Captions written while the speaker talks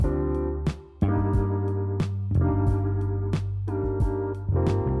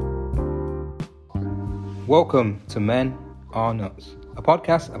Welcome to Men Are Nuts, a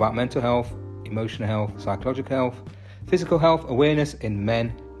podcast about mental health, emotional health, psychological health, physical health, awareness in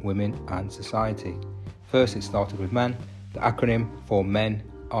men, women and society. First, it started with MAN, the acronym for Men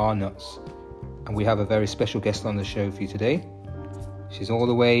Are Nuts. And we have a very special guest on the show for you today. She's all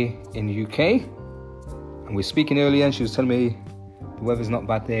the way in the UK. And we're speaking earlier and she was telling me the weather's not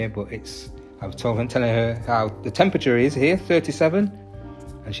bad there, but I'm telling her how the temperature is here, 37.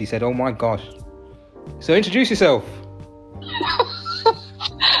 And she said, oh my gosh. So introduce yourself.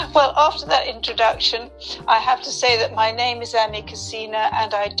 Well, after that introduction, I have to say that my name is Annie Cassina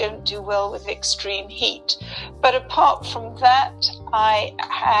and I don't do well with extreme heat. But apart from that, I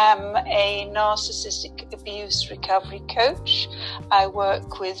am a narcissistic abuse recovery coach. I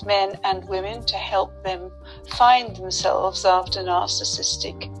work with men and women to help them find themselves after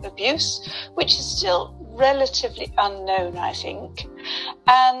narcissistic abuse, which is still relatively unknown, I think.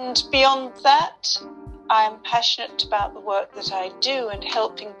 And beyond that, I'm passionate about the work that I do and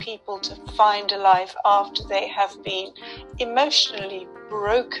helping people to find a life after they have been emotionally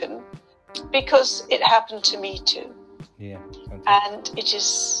broken, because it happened to me too. Yeah, fantastic. And it is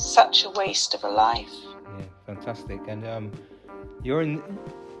such a waste of a life. Yeah, fantastic. And you're in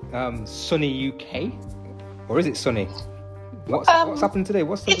sunny UK, or is it sunny? What's happened today?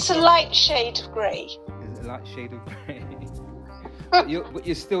 It's a light shade of grey. Is it a light shade of grey? But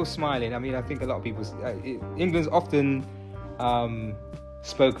you're still smiling. I mean, I think a lot of people... England's often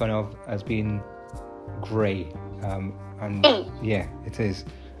spoken of as being grey. Yeah, it is.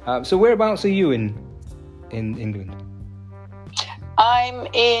 So whereabouts are you in England? I'm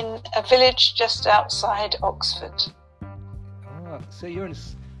in a village just outside Oxford. So you're in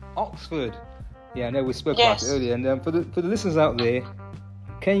Oxford. Yeah, I know we spoke Yes. about it earlier. And for the listeners out there,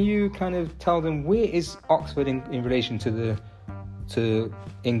 can you kind of tell them where is Oxford in relation to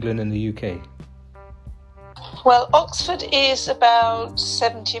England and the UK? Well, Oxford is about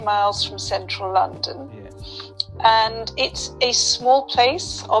 70 miles from central London. Yeah. And it's a small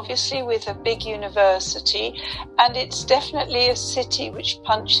place, obviously, with a big university. And it's definitely a city which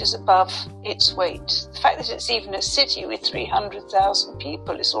punches above its weight. The fact that it's even a city with 300,000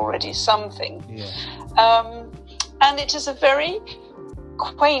 people is already something. Yeah. And it is a very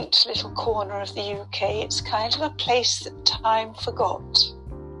quaint little corner of the UK. It's kind of a place that time forgot.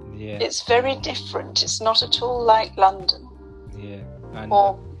 Yeah. It's very different. It's not at all like London. Yeah. And,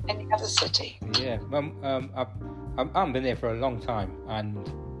 or any other city. Yeah. I haven't been there for a long time, and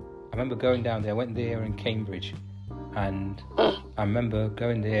I remember going down there. I went there in Cambridge, and I remember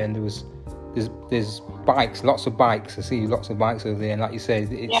going there, and there's bikes, lots of bikes. I see lots of bikes over there, and like you said,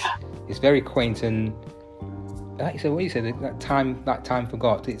 it's very quaint, and like you said, what you said, that time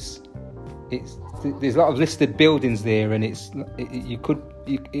forgot. There's a lot of listed buildings there, and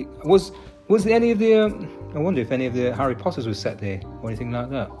was there any of the I wonder if any of the Harry Potters was set there or anything like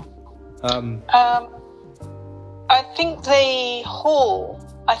that. I think the hall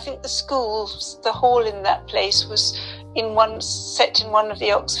in that place was set in one of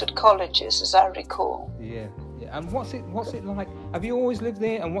the Oxford colleges, as I recall. Yeah. And what's it like? Have you always lived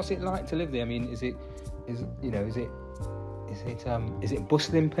there? And what's it like to live there? I mean, is it a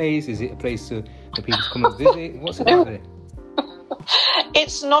bustling place? Is it a place for people to come and visit? What's it like there?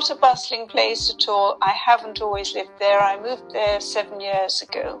 It's not a bustling place at all. I haven't always lived there. I moved there 7 years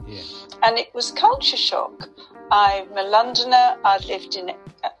ago. Yeah. And it was culture shock. I'm a Londoner. I'd lived in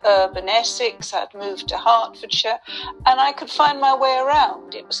urban Essex. I'd moved to Hertfordshire. And I could find my way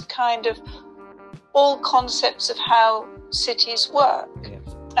around. It was kind of all concepts of how cities work. Yeah.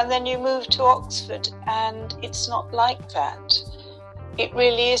 And then you move to Oxford and it's not like that. It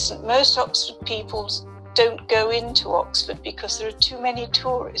really isn't. Most Oxford people don't go into Oxford because there are too many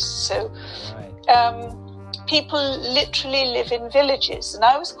tourists. So people literally live in villages. And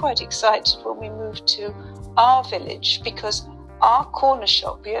I was quite excited when we moved to our village because our corner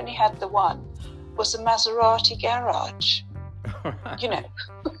shop, we only had the one, was a Maserati garage. You know.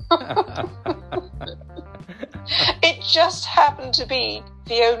 It just happened to be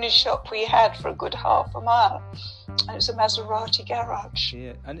the only shop we had for a good half a mile. And it was a Maserati garage.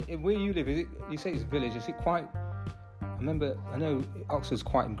 Yeah, and where you live, you say it's a village, is it quite... I know Oxford's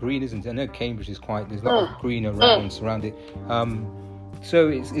quite green, isn't it? I know Cambridge is there's a lot of green around it. So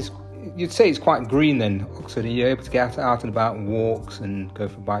you'd say it's quite green then, Oxford, and you're able to get out and about and walks and go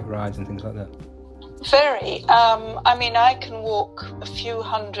for bike rides and things like that? Very. I mean, I can walk a few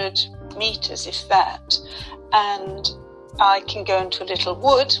hundred meters, if that, and I can go into a little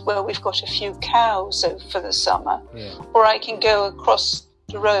wood where we've got a few cows for the summer, or I can go across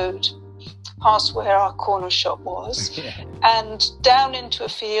the road past where our corner shop was, and down into a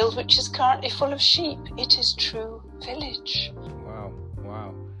field which is currently full of sheep. It is true village.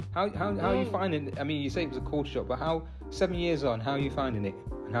 Wow. How are you finding it? I mean, you say it was a culture shock, but how, 7 years on, how are you finding it?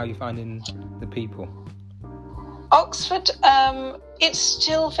 And how are you finding the people? Oxford, it's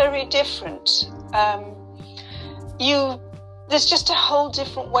still very different. There's just a whole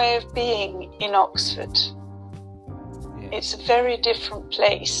different way of being in Oxford. Yeah. It's a very different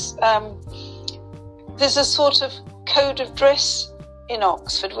place. There's a sort of code of dress in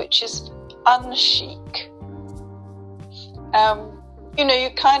Oxford which is unchic. You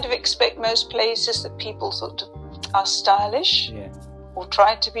kind of expect most places that people sort of are stylish, or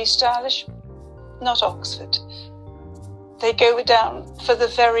try to be stylish. Not Oxford. They go down for the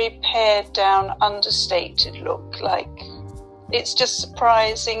very pared down, understated look. Like, it's just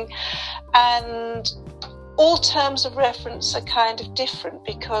surprising. And all terms of reference are kind of different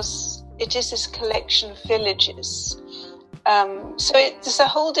because it is this collection of villages. So there's a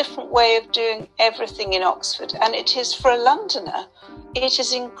whole different way of doing everything in Oxford. And it is, for a Londoner, it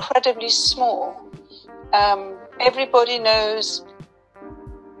is incredibly small. Everybody knows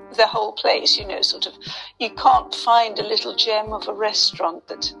the whole place, sort of. You can't find a little gem of a restaurant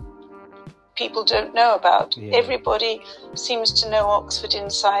that people don't know about. Yeah. Everybody seems to know Oxford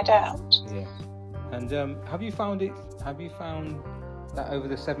inside out. Yeah. And have you found that over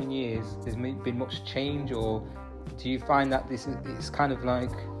the 7 years there's been much change, or do you find that it's kind of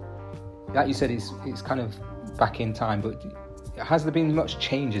like you said, it's kind of back in time, but has there been much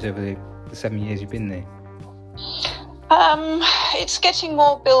changes over the 7 years you've been there? It's getting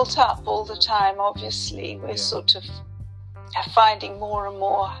more built up all the time, obviously. We're sort of finding more and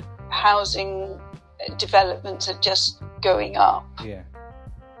more housing developments are just going up. Yeah.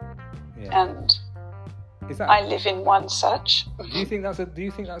 And I live in one such. Do you think that's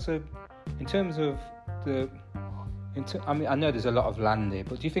a in terms of I mean, I know there's a lot of land there,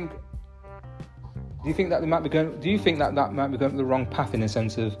 but do you think that might be going the wrong path, in the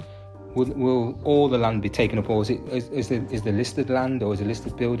sense of will all the land be taken up, or is the listed land, or is it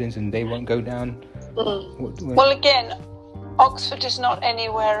listed buildings and they won't go down? Well, again, Oxford is not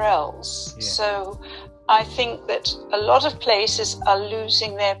anywhere else. Yeah. So I think that a lot of places are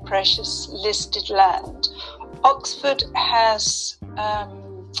losing their precious listed land. Oxford has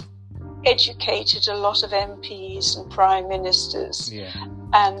educated a lot of MPs and prime ministers,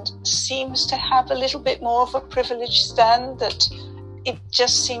 and seems to have a little bit more of a privileged stand, that it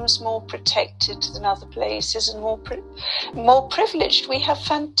just seems more protected than other places and more privileged. We have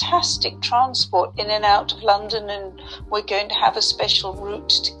fantastic transport in and out of London, and we're going to have a special route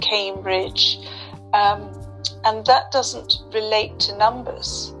to Cambridge. And that doesn't relate to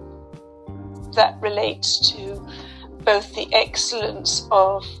numbers. That relates to both the excellence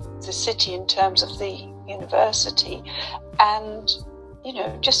of the city in terms of the university and,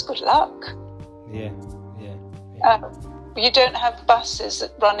 just good luck. Yeah. You don't have buses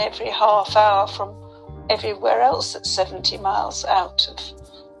that run every half hour from everywhere else that's 70 miles out of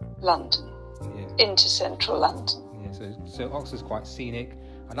London into central London. Yeah, so Oxford's quite scenic.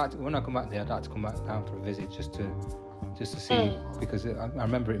 When I come back there, I'd like to come back down for a visit just to see, because I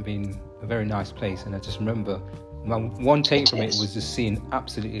remember it being a very nice place, and I just remember my one take from it was just seeing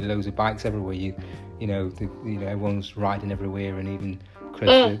absolutely loads of bikes everywhere. Everyone's riding everywhere, and even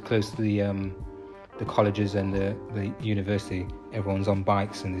close to the colleges and the university, everyone's on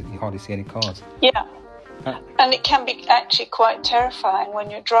bikes and you hardly see any cars. Yeah. And it can be actually quite terrifying when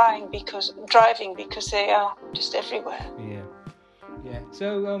you're driving because they are just everywhere. Yeah.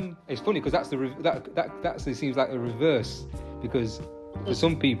 So it's funny because that seems like a reverse, because for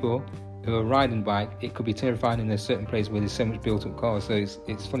some people who are riding bike, it could be terrifying in a certain place where there's so much built up cars. So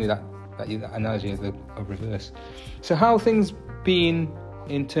it's funny that analogy of a reverse. So how have things been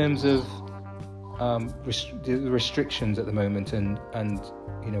in terms of the restrictions at the moment, and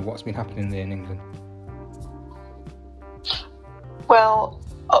what's been happening there in England? Well,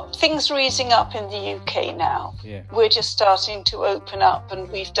 things are easing up in the UK now. Yeah. We're just starting to open up, and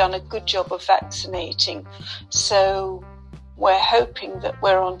we've done a good job of vaccinating. So we're hoping that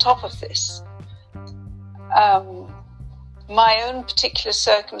we're on top of this. My own particular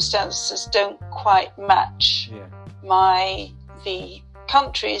circumstances don't quite match the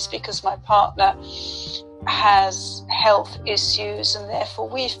countries, because my partner has health issues, and therefore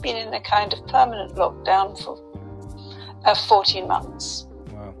we've been in a kind of permanent lockdown for 14 months.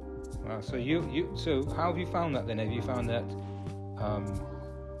 Wow. So how have you found that then? Have you found that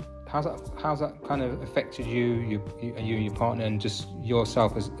how's that kind of affected you and your partner, and just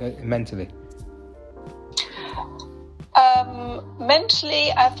yourself as mentally?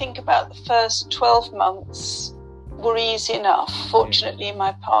 Mentally, I think about the first 12 months were easy enough. Fortunately,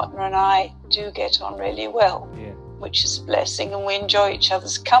 my partner and I do get on really well, which is a blessing, and we enjoy each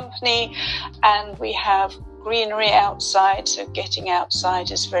other's company, and we have greenery outside, so getting outside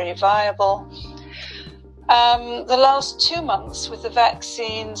is very viable. The last 2 months with the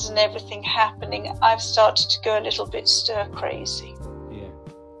vaccines and everything happening, I've started to go a little bit stir crazy.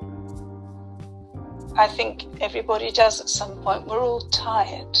 I think everybody does at some point. We're all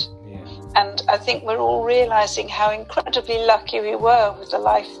tired. And I think we're all realizing how incredibly lucky we were with the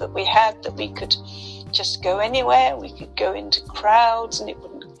life that we had, that we could just go anywhere, we could go into crowds, and it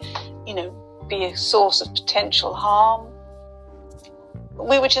wouldn't, be a source of potential harm.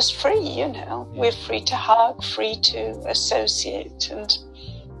 We were just free, We're free to hug, free to associate, and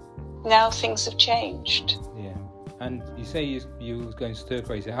now things have changed. Yeah. And you say you was going stir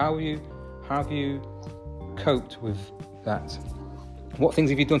crazy. How have you coped with that? What things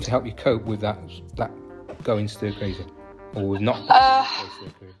have you done to help you cope with that going stir crazy, or with not stir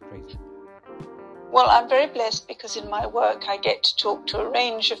crazy? Well, I'm very blessed because in my work I get to talk to a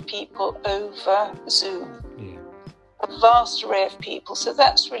range of people over Zoom. A vast array of people, so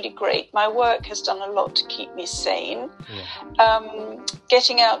that's really great. My work has done a lot to keep me sane.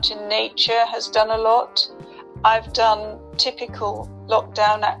 Getting out in nature has done a lot. I've done typical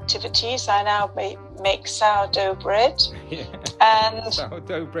lockdown activities. I now make sourdough bread. And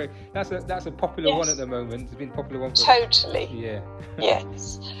sourdough bread. That's a popular one at the moment. It's been a popular one. Totally.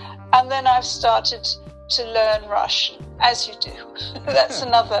 Yes. And then I've started to learn Russian, as you do. That's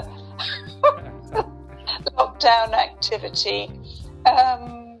another lockdown activity.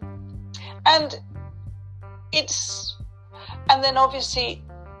 And then obviously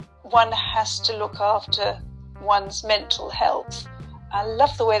one has to look after one's mental health. I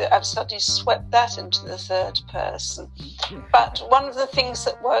love the way that I've suddenly swept that into the third person. But one of the things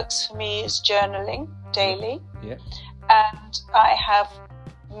that works for me is journaling daily. And I have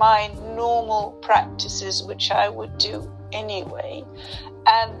my normal practices, which I would do anyway.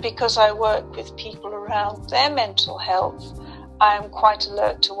 And because I work with people around their mental health, I am quite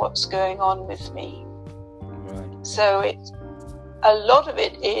alert to what's going on with me. So a lot of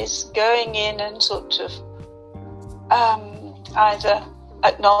it is going in and sort of either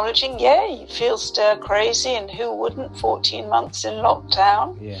acknowledging, you feel stir crazy, and who wouldn't, 14 months in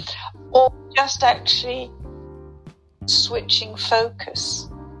lockdown, or just actually switching focus.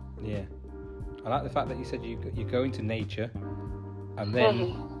 I like the fact that you said you go into nature, and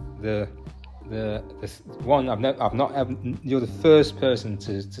then the one you're the first person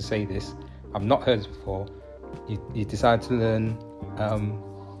to say this. I've not heard this before. You decided to learn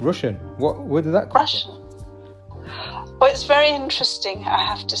Russian. Where did that come from? Well, it's very interesting, I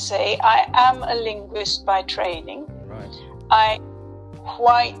have to say. I am a linguist by training. I'm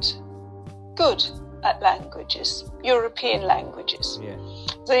quite good at languages, European languages.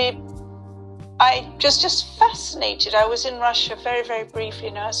 I just fascinated. I was in Russia very, very briefly,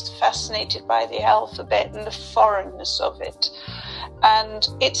 and I was fascinated by the alphabet and the foreignness of it. And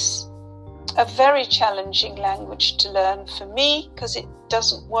it's a very challenging language to learn for me because it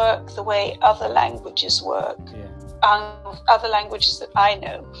doesn't work the way other languages work, other languages that I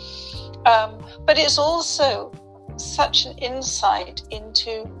know. But it's also such an insight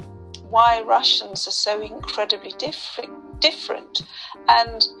into why Russians are so incredibly different.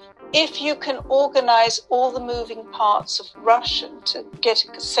 And if you can organize all the moving parts of Russian to get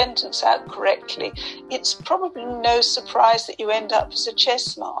a sentence out correctly, it's probably no surprise that you end up as a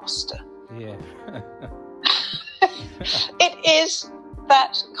chess master. It is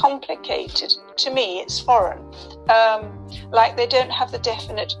that complicated. To me, it's foreign. Like they don't have the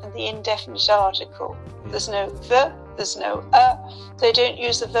definite and the indefinite article. There's no the, there's no a. They don't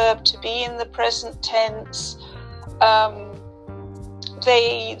use the verb to be in the present tense.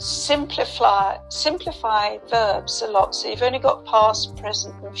 They simplify verbs a lot. So you've only got past,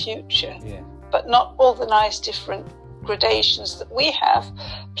 present, and future, but not all the nice different gradations that we have.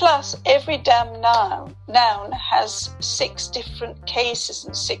 Plus, every damn noun has 6 different cases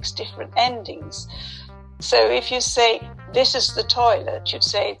and 6 different endings. So if you say, this is the toilet, you'd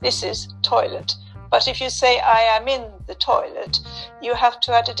say, this is toilet. But if you say, I am in the toilet, you have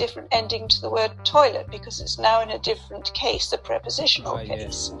to add a different ending to the word toilet because it's now in a different case, the prepositional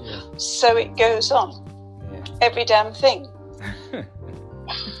case. So it goes on. Every damn thing.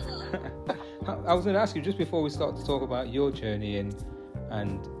 I was going to ask you, just before we start to talk about your journey and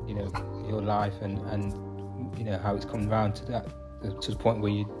your life and how it's come around to the point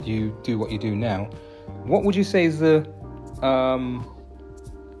where you do what you do now. What would you say is the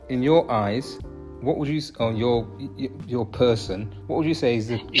in your eyes? What would you, on your person? What would you say is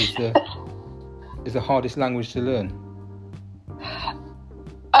the is the hardest language to learn?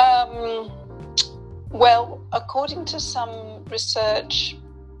 Well, according to some research,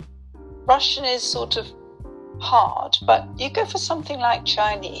 Russian is sort of hard, but you go for something like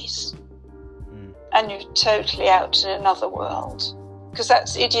Chinese and you're totally out in another world, because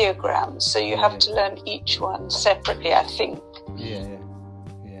that's ideograms, so you have to learn each one separately, I think. Yeah.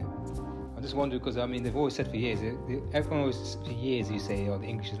 I just wonder, because I mean they've always said for years, everyone always for years you say the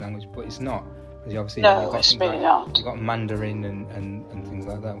English is language, but it's not, because obviously it's really not. You've got Mandarin and things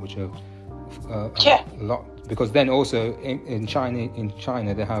like that, which are a lot, because then also in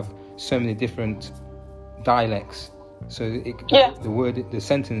China they have so many different dialects, so the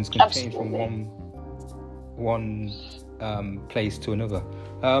sentence can change from one place to another.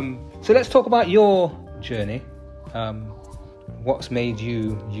 So let's talk about your journey. What's made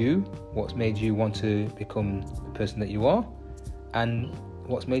you? What's made you want to become the person that you are, and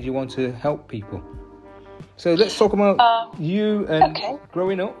what's made you want to help people? So let's talk about you and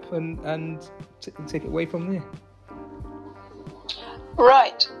growing up, and take it away from there.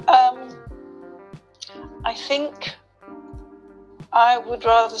 Right. I think I would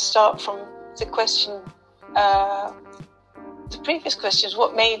rather start from the question, the previous questions.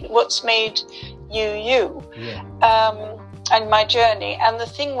 What's made you? Yeah. And my journey. And the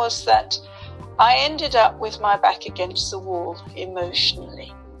thing was that I ended up with my back against the wall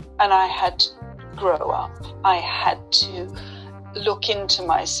emotionally, and I had to grow up. I had to look into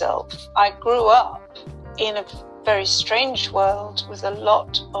myself. I grew up in a very strange world with a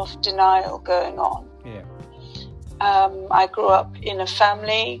lot of denial going on. Yeah. I grew up in a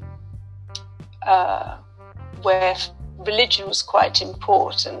family where religion was quite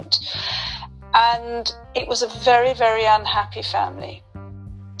important, and it was a very, very unhappy family.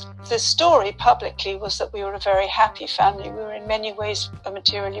 The story publicly was that we were a very happy family. We were in many ways a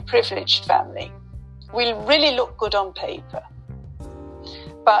materially privileged family. We really looked good on paper,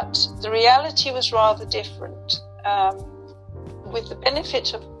 but the reality was rather different. With the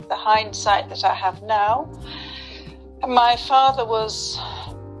benefit of the hindsight that I have now, my father was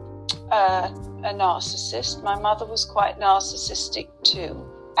a narcissist. My mother was quite narcissistic too,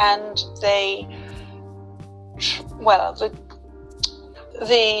 and the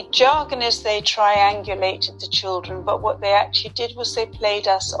jargon is they triangulated the children, but what they actually did was they played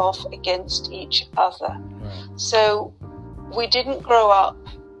us off against each other. Right. So we didn't grow up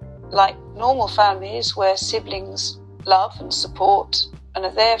like normal families where siblings love and support and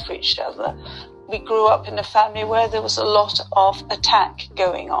are there for each other. We grew up in a family where there was a lot of attack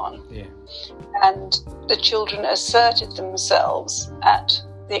going on. Yeah. And the children asserted themselves at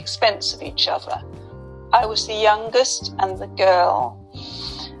the expense of each other. I was the youngest and the girl,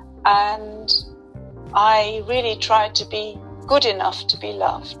 and I really tried to be good enough to be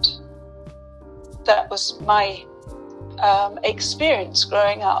loved. That was my experience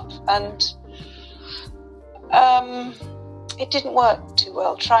growing up, and it didn't work too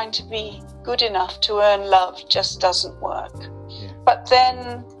well. Trying to be good enough to earn love just doesn't work. Yeah. But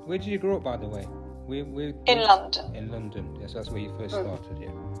then... Where did you grow up, by the way? In London. In London, yes, that's where you first started,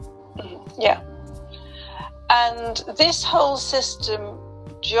 yeah. Mm-hmm. Yeah. And this whole system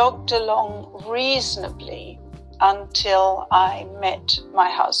jogged along reasonably until I met my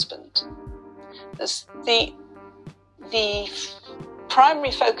husband. The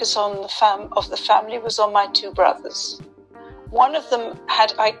primary focus on the family was on my two brothers. One of them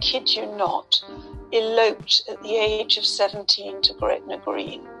had, I kid you not, eloped at the age of 17 to Gretna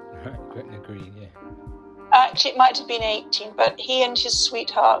Green. Right, Gretna Green, yeah. Actually, it might have been 18, but he and his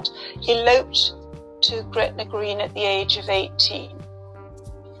sweetheart eloped to Gretna Green at the age of 18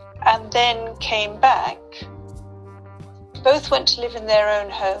 and then came back. Both went to live in their own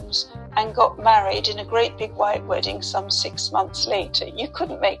homes and got married in a great big white wedding some 6 months later. You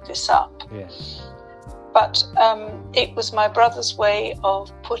couldn't make this up. Yeah. But it was my brother's way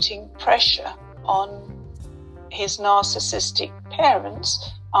of putting pressure on his narcissistic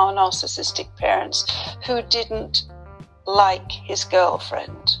parents, our narcissistic parents, who didn't like his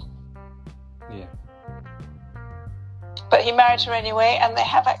girlfriend. Yeah. But he married her anyway, and they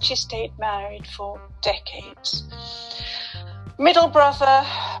have actually stayed married for decades. Middle brother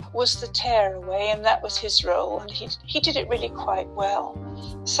was the tearaway, and that was his role, and he did it really quite well.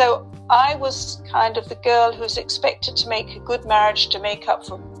 So I was kind of the girl who was expected to make a good marriage to make up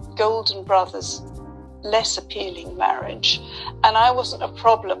for Golden Brother's less appealing marriage, and I wasn't a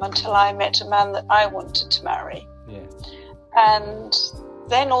problem until I met a man that I wanted to marry. Yeah. And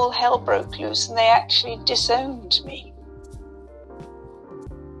then all hell broke loose, and they actually disowned me.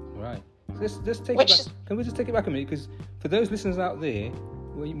 Right. Let's take it back. Can we just take it back a minute? Because for those listeners out there,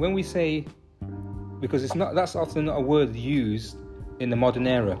 when we say because that's often not a word used in the modern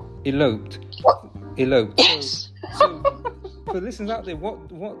era. Eloped. Yes. So for listeners out there, what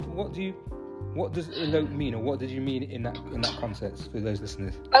does elope mean, or what did you mean in that context for those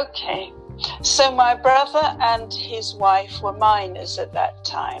listeners? Okay, so my brother and his wife were minors at that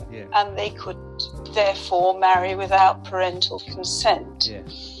time, and they could therefore marry without parental consent. Yeah.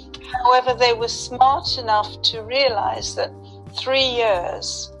 However, they were smart enough to realize that 3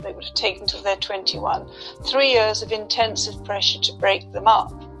 years, they would have taken till they're 21, 3 years of intensive pressure to break them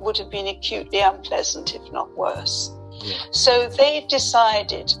up would have been acutely unpleasant, if not worse. Yeah. So they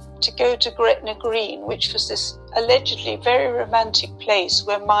decided to go to Gretna Green, which was this allegedly very romantic place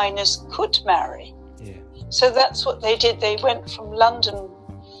where minors could marry. Yeah. So that's what they did. They went from London,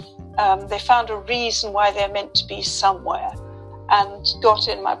 they found a reason why they're meant to be somewhere, and got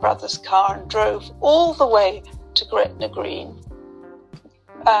in my brother's car and drove all the way to Gretna Green,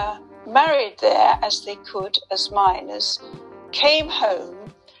 married there as they could as minors, came home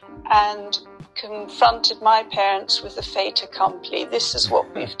and confronted my parents with the fait accompli. This is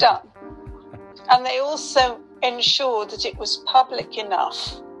what we've done. And they also ensured that it was public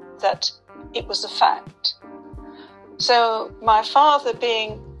enough that it was a fact. So my father,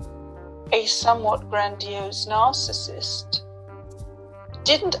 being a somewhat grandiose narcissist,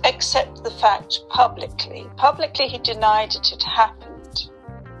 didn't accept the fact publicly. Publicly, he denied it had happened,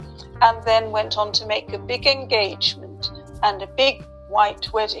 and then went on to make a big engagement and a big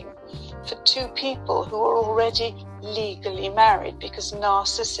white wedding for two people who were already legally married, because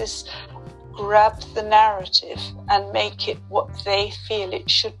narcissists grab the narrative and make it what they feel it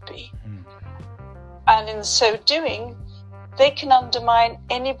should be. And in so doing, they can undermine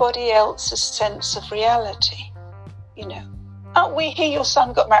anybody else's sense of reality. You know, aren't we here? Your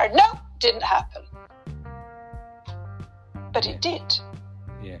son got married. No, didn't happen. But it did.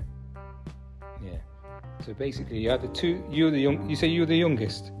 Yeah. Yeah. So basically, you had you say you were the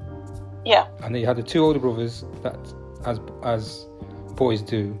youngest. Yeah. And then you had the two older brothers that, as boys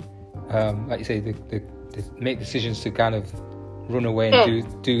do, like you say, they make decisions to kind of run away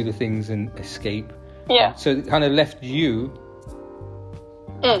and do the things and escape. Yeah. So it kind of left you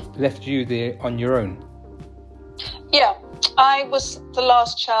there on your own. Yeah. I was the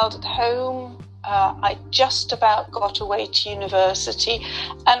last child at home. I just about got away to university,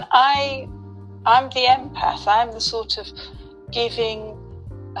 and I'm the empath. I'm the sort of giving,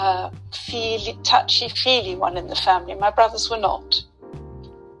 touchy-feely one in the family. My brothers were not.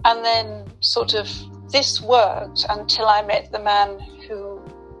 And then sort of this worked until I met the man who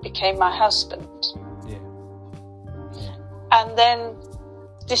became my husband. Yeah. And then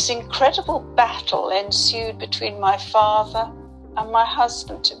this incredible battle ensued between my father and my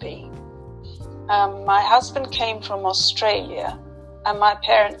husband-to-be. My husband came from Australia, and my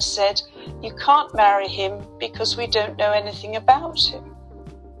parents said, "You can't marry him because we don't know anything about him."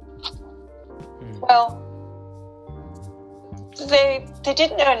 Well, they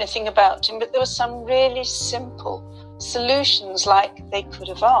didn't know anything about him, but there were some really simple solutions, like they could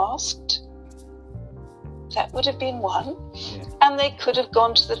have asked. That would have been one. Yeah. And they could have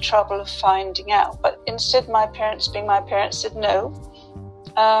gone to the trouble of finding out. But instead, my parents, being my parents, said no.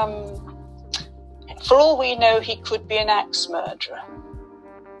 For all we know, he could be an axe murderer.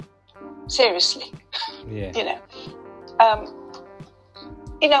 Seriously. Yeah.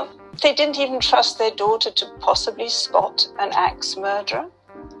 They didn't even trust their daughter to possibly spot an axe murderer.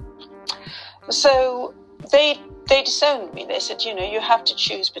 So they disowned me. They said, you have to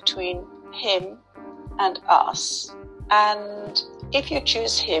choose between him and us. And if you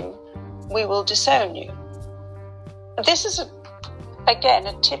choose him, we will disown you. This is, again,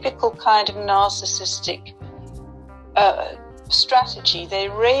 a typical kind of narcissistic strategy. They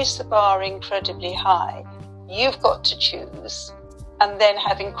raise the bar incredibly high. You've got to choose. And then,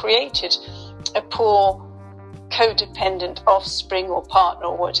 having created a poor codependent offspring or partner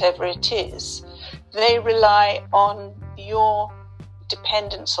or whatever it is, they rely on your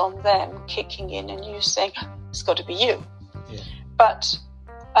dependence on them kicking in and you saying, it's got to be you. Yeah. But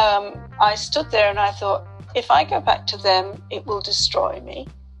I stood there and I thought, if I go back to them, it will destroy me,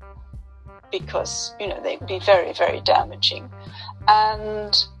 because, they would be very, very damaging.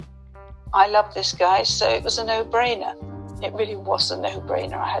 And I love this guy, so it was a no-brainer. It really was a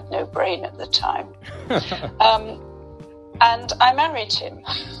no-brainer. I had no brain at the time. And I married him.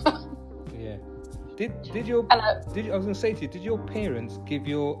 Yeah. I was going to say to you, did your parents give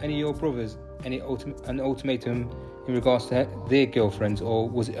any of your brothers an ultimatum in regards to their girlfriends, or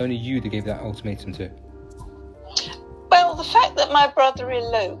was it only you that gave that ultimatum to? Well, the fact that my brother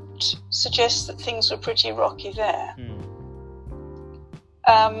eloped suggests that things were pretty rocky there.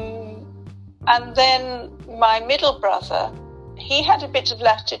 And then my middle brother, he had a bit of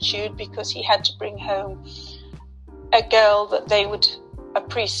latitude because he had to bring home a girl that they would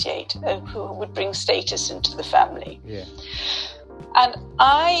appreciate, who would bring status into the family. Yeah. And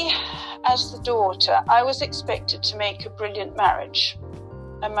I, as the daughter, I was expected to make a brilliant marriage,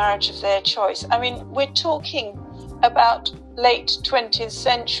 a marriage of their choice. I mean, we're talking about late 20th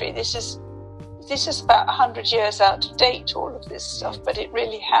century. This is about 100 years out of date, all of this stuff, but it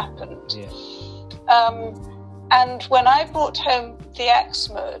really happened. Yeah. And when I brought home the axe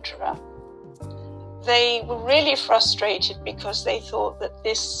murderer, they were really frustrated because they thought that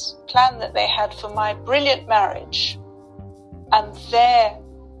this plan that they had for my brilliant marriage and their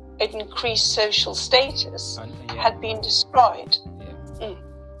increased social status had been destroyed. Yeah.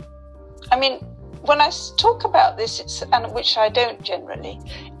 I mean, when I talk about this, and which I don't generally,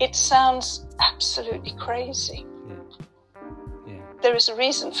 it sounds absolutely crazy. Yeah. There is a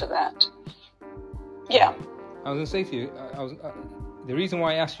reason for that. Yeah. I was going to say to you, the reason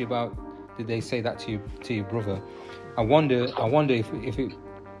why I asked you about did they say that to your brother, I wonder if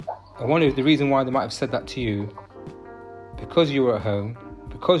the reason why they might have said that to you, because you were at home,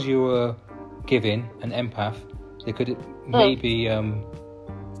 because you were giving, an empath, they could maybe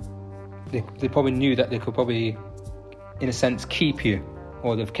they probably knew that they could probably, in a sense, keep you,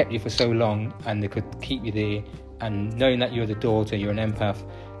 or they've kept you for so long and they could keep you there, and knowing that you're the daughter, you're an empath,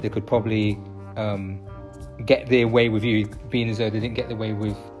 they could probably get their way with you, being as though they didn't get their way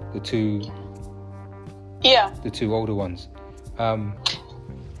with the two older ones. There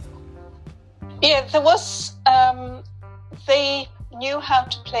was they knew how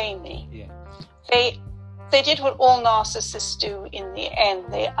to play me. They did what all narcissists do in the end.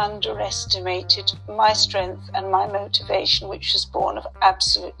 They underestimated my strength and my motivation, which was born of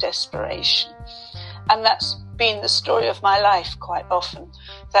absolute desperation. And that's been the story of my life quite often,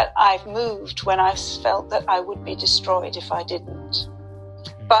 that I've moved when I felt that I would be destroyed if I didn't.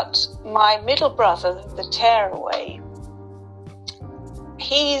 But my middle brother, the tearaway,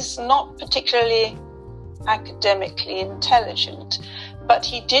 he's not particularly academically intelligent, but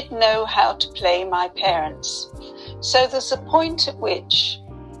he did know how to play my parents. So there's a point at which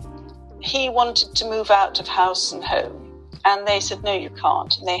he wanted to move out of house and home, and they said, no, you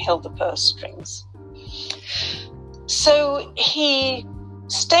can't, and they held the purse strings. So he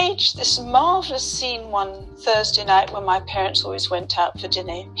staged this marvellous scene one Thursday night when my parents always went out for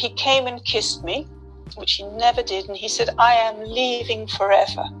dinner. He came and kissed me, which he never did, and he said, I am leaving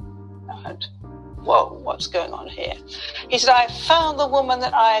forever. I went, whoa, what's going on here? He said, I found the woman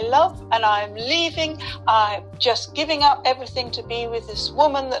that I love and I'm leaving. I'm just giving up everything to be with this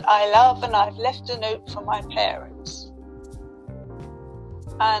woman that I love, and I've left a note for my parents.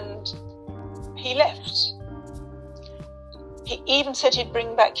 And he left. He even said he'd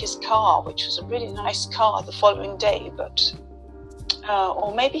bring back his car, which was a really nice car, the following day, but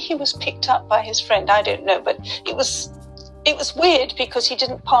or maybe he was picked up by his friend, I don't know, but it was weird because he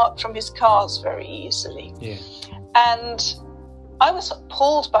didn't part from his cars very easily. Yeah. And I was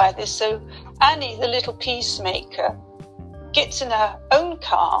appalled by this. So Annie, the little peacemaker, gets in her own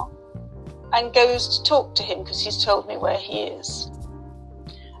car and goes to talk to him because he's told me where he is.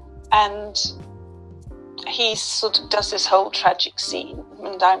 And he sort of does this whole tragic scene,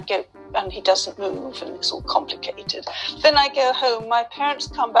 and he doesn't move, and it's all complicated. Then I go home, my parents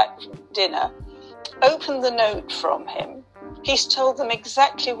come back from dinner, open the note from him. He's told them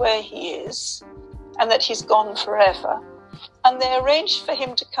exactly where he is and that he's gone forever. And they arranged for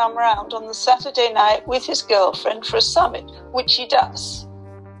him to come round on the Saturday night with his girlfriend for a summit, which he does.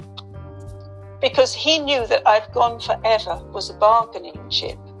 Because he knew that I've gone forever was a bargaining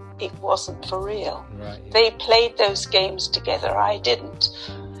chip. It wasn't for real. Right, yeah. They played those games together. I didn't.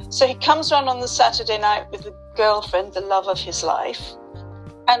 So he comes round on the Saturday night with the girlfriend, the love of his life.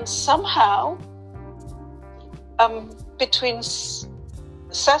 And somehow, between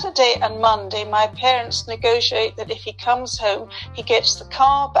Saturday and Monday, my parents negotiate that if he comes home, he gets the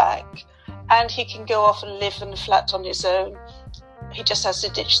car back and he can go off and live in a flat on his own. He just has to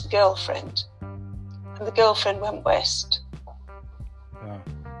ditch the girlfriend. And the girlfriend went west. Wow.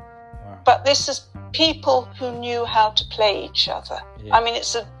 But this is people who knew how to play each other. Yeah. I mean,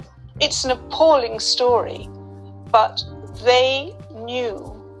 it's an appalling story, but they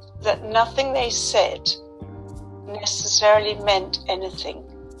knew that nothing they said necessarily meant anything.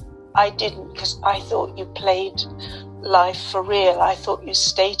 I didn't, because I thought you played life for real. I thought you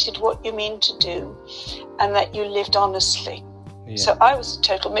stated what you mean to do and that you lived honestly. Yeah. So I was a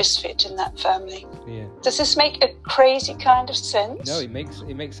total misfit in that family. Yeah. Does this make a crazy kind of sense? No, it makes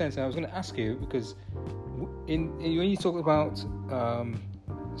sense. And I was going to ask you, because when you talk about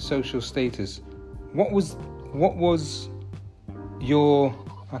social status, what was your,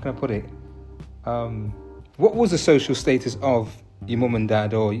 how can I put it? What was the social status of your mum and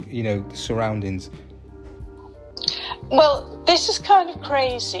dad, or the surroundings? Well, this is kind of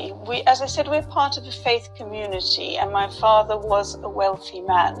crazy. As I said, we're part of a faith community, and my father was a wealthy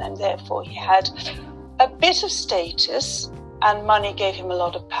man, and therefore he had a bit of status, and money gave him a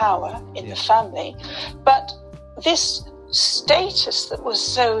lot of power in the family. But this status that was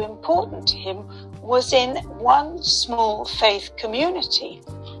so important to him was in one small faith community.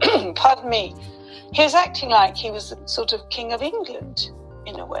 Pardon me. He was acting like he was the sort of King of England,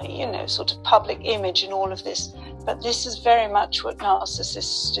 in a way, sort of public image and all of this. But this is very much what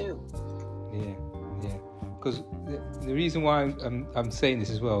narcissists do. Yeah. Because the reason why I'm saying this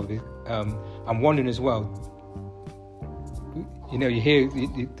as well, I'm wondering as well.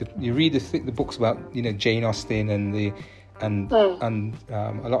 You read the books about Jane Austen and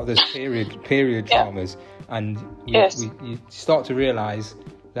a lot of those period dramas, and you start to realise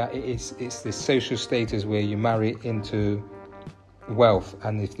that it's this social status where you marry into wealth,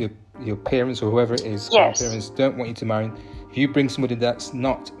 and if your parents or whoever it is, parents don't want you to marry, if you bring somebody that's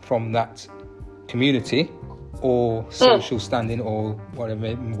not from that community or social standing or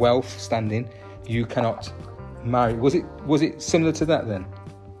whatever, wealth standing, you cannot marry. Was it similar to that then?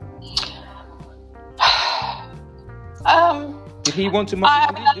 Did he want to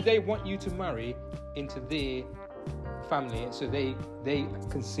marry? Did they want you to marry into their family, so they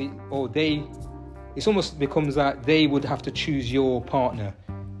can see, or it almost becomes that they would have to choose your partner,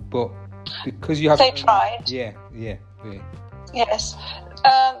 but because you have, they tried. Yeah. Yes,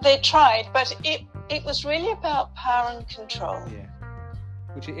 they tried, but it was really about power and control. Yeah,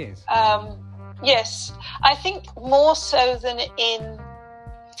 which it is. Yes, I think more so than in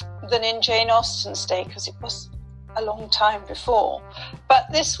Jane Austen's day, because it was a long time before. But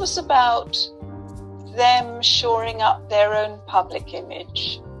this was about them shoring up their own public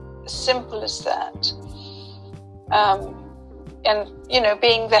image, as simple as that. And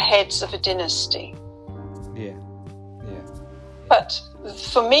being the heads of a dynasty. Yeah. But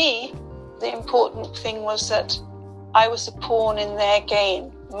for me, the important thing was that I was a pawn in their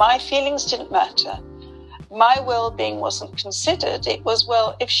game. My feelings didn't matter. My well-being wasn't considered. It was,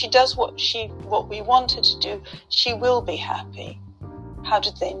 well, if she does what we wanted to do, she will be happy. How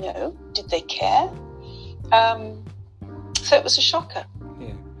did they know? Did they care? So it was a shocker.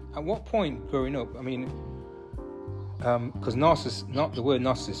 Yeah. At what point growing up, I mean, because the word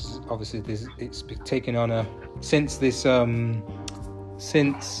narcissist, obviously, it's taken on since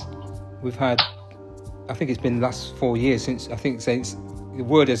we've had, I think it's been the last 4 years since the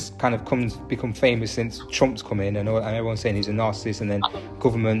word has kind of become famous since Trump's come in, and everyone's saying he's a narcissist, and then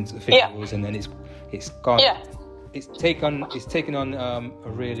government officials, and then it's gone. Yeah. It's taken on a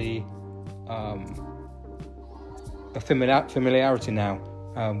really a familiarity now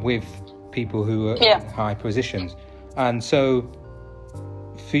with people who are in high positions, and so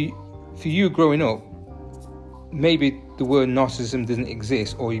for you growing up, maybe the word narcissism doesn't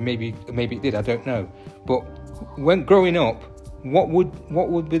exist, or maybe it did. I don't know. But when growing up, what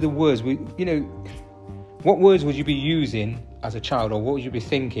would be the words? What words would you be using as a child, or what would you be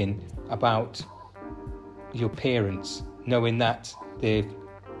thinking about your parents, knowing that they're? Do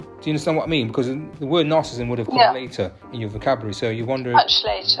you understand what I mean? Because the word narcissism would have come later in your vocabulary, so you wonder. Much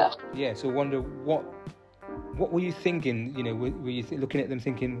later. Yeah. So wonder what were you thinking? Were you looking at them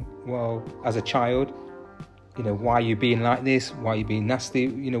thinking, well, as a child, why are you being like this? Why are you being nasty?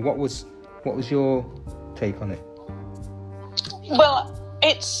 What was your take on it? Well,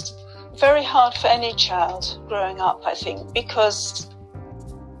 it's very hard for any child growing up, I think, because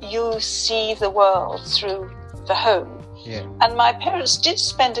you see the world through the home. Yeah. And my parents did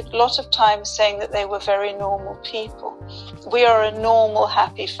spend a lot of time saying that they were very normal people. We are a normal,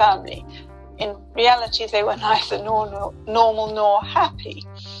 happy family. In reality, they were neither normal nor happy.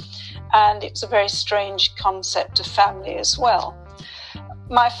 And it's a very strange concept of family as well.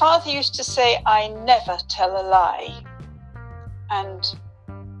 My father used to say, I never tell a lie. And,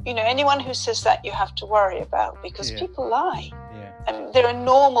 anyone who says that you have to worry about, because people lie. Yeah. And there are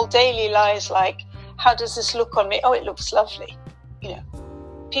normal daily lies like, how does this look on me? Oh, it looks lovely.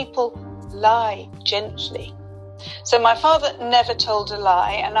 People lie gently. So my father never told a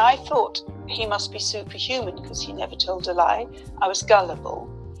lie, and I thought he must be superhuman because he never told a lie. I was gullible.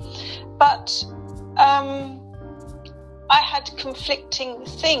 But I had conflicting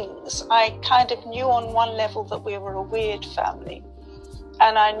things. I kind of knew on one level that we were a weird family,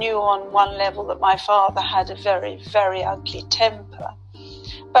 and I knew on one level that my father had a very, very ugly temper.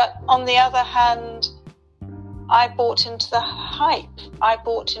 But on the other hand, I bought into the hype. I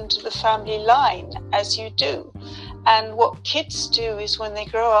bought into the family line, as you do. And what kids do is when they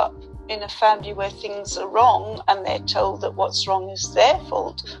grow up in a family where things are wrong and they're told that what's wrong is their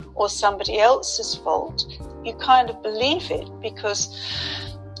fault or somebody else's fault, you kind of believe it, because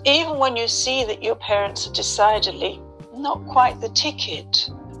even when you see that your parents are decidedly not quite the ticket,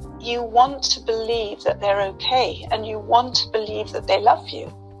 you want to believe that they're okay, and you want to believe that they love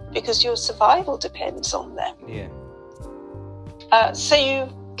you, because your survival depends on them. Yeah. So you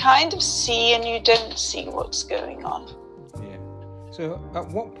kind of see and you don't see what's going on. Yeah. So at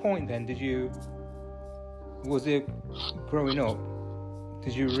what point then was there, growing up,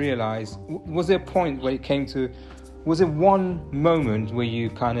 did you realise, was there a point where it came to, was there one moment where you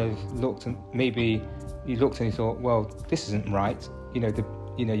kind of looked and maybe you looked and you thought, well, this isn't right?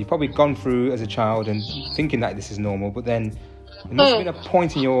 You've probably gone through as a child and thinking that this is normal, but then there must have been a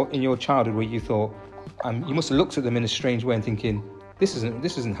point in your childhood where you thought, you must have looked at them in a strange way and thinking, this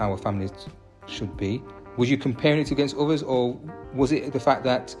isn't how a family should be. Was you comparing it against others, or was it the fact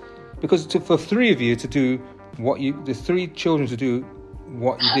that because for three of you to do the three children to do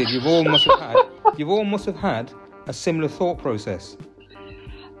what you did, you've all must have had a similar thought process,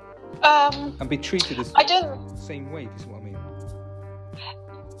 and be treated the same way. This is what I mean.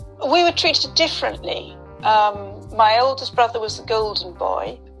 We were treated differently. My oldest brother was the golden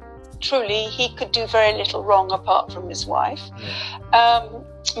boy. Truly, he could do very little wrong apart from his wife. Yeah.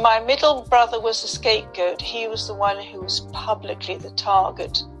 My middle brother was the scapegoat. He was the one who was publicly the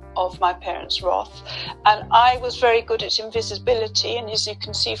target of my parents' wrath. And I was very good at invisibility. And as you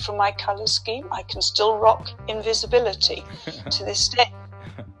can see from my colour scheme, I can still rock invisibility to this day.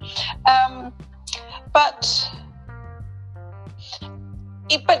 But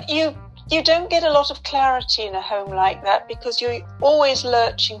you don't get a lot of clarity in a home like that, because you're always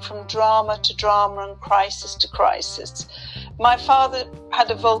lurching from drama to drama and crisis to crisis. My father had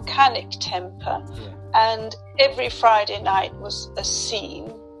a volcanic temper, and every Friday night was a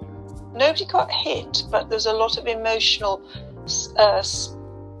scene. Nobody got hit, but there's a lot of emotional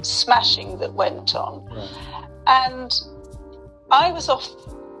smashing that went on. Right. And I was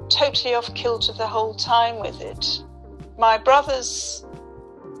totally off kilter the whole time with it. My brothers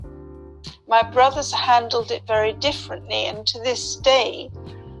handled it very differently, and to this day,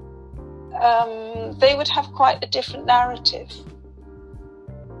 they would have quite a different narrative.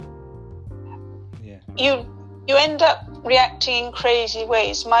 Yeah. You end up reacting in crazy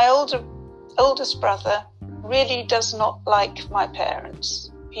ways. My oldest brother really does not like my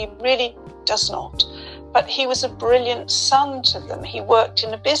parents. He really does not. But he was a brilliant son to them. He worked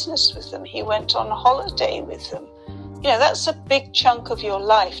in a business with them. He went on holiday with them. That's a big chunk of your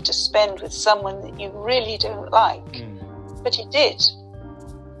life to spend with someone that you really don't like. But he did.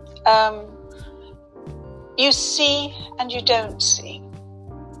 You see and you don't see.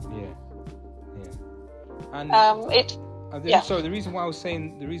 Yeah. And sorry, the reason why I was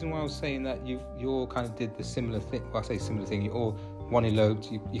saying that you all kind of did the similar thing. Well, I say similar thing. You all one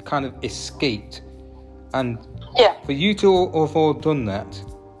eloped. You kind of escaped, and for you to have all done that,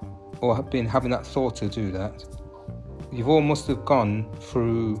 or have been having that thought to do that, you all must have gone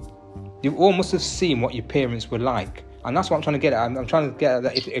through. You all must have seen what your parents were like, and that's what I'm trying to get at. I'm trying to get at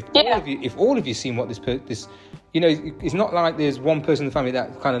that. If all of you seen what this, it's not like there's one person in the family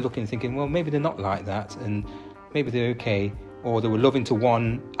that kind of looking and thinking, well, maybe they're not like that, and maybe they're okay, or they were loving to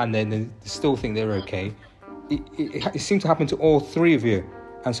one, and then they still think they're okay. It seemed to happen to all three of you,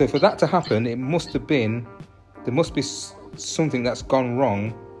 and so for that to happen, there must be something that's gone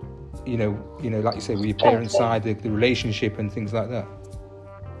wrong. Like you say, with your parents' side, the relationship and things like that.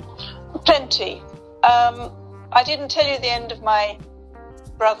 Plenty. I didn't tell you the end of my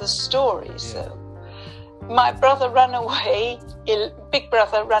brother's story. So my brother ran away, big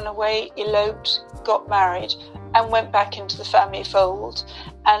brother ran away, eloped, got married, and went back into the family fold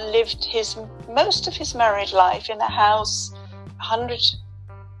and lived most of his married life in a house 100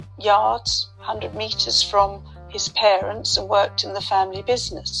 meters from his parents, and worked in the family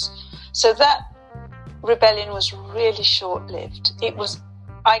business. So that rebellion was really short-lived.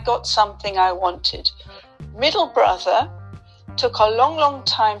 I got something I wanted. Middle brother took a long, long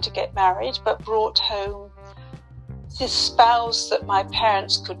time to get married, but brought home this spouse that my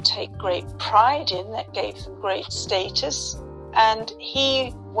parents could take great pride in, that gave them great status. And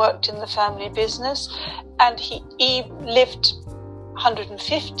he worked in the family business, and he lived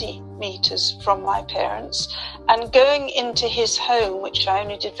 150 meters from my parents, and going into his home, which I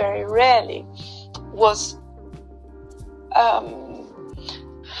only did very rarely, was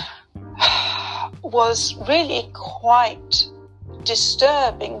really quite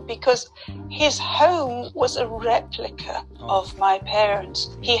disturbing because his home was a replica of my parents.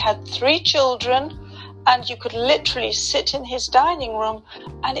 He had 3 children, and you could literally sit in his dining room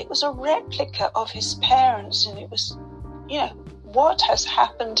and it was a replica of his parents, and it was, what has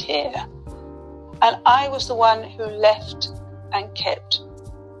happened here? And I was the one who left and kept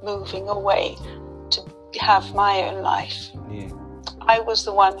moving away to have my own life. Yeah. I was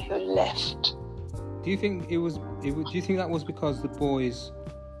the one who left. Do you think do you think that was because the boys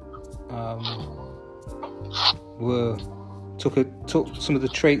took some of the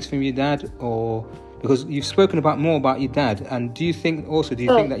traits from your dad, or because you've spoken more about your dad, and do you think that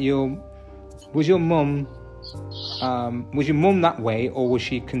was your mum that way, or was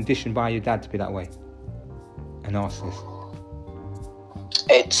she conditioned by your dad to be that way, a narcissist?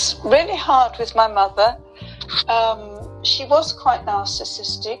 It's really hard with my mother. She was quite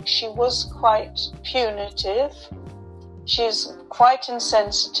narcissistic. She was quite punitive. She's quite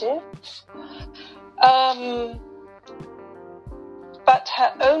insensitive. But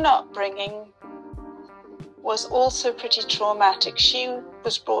her own upbringing was also pretty traumatic. She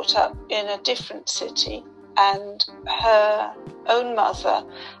was brought up in a different city, and her own mother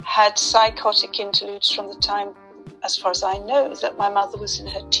had psychotic interludes from the time, as far as I know, that my mother was in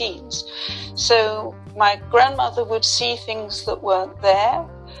her teens. So my grandmother would see things that weren't there.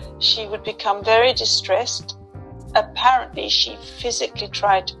 She would become very distressed. Apparently, she physically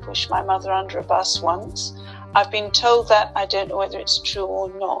tried to push my mother under a bus once. I've been told that. I don't know whether it's true or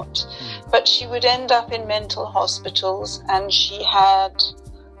not. But she would end up in mental hospitals, and she had,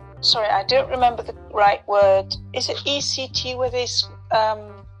 I don't remember the right word. Is it ECT, where they,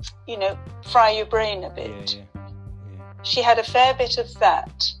 fry your brain a bit? Yeah. She had a fair bit of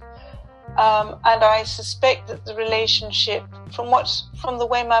that. And I suspect that the relationship, from the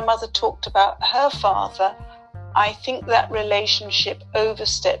way my mother talked about her father, I think that relationship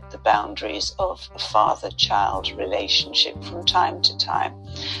overstepped the boundaries of a father-child relationship from time to time.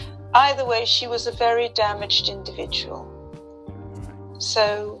 Either way, she was a very damaged individual.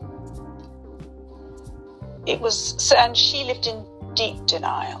 So and she lived in deep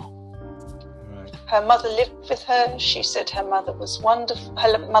denial. Her mother lived with her. She said her mother was wonderful.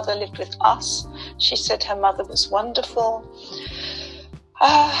 Her mother lived with us. She said her mother was wonderful.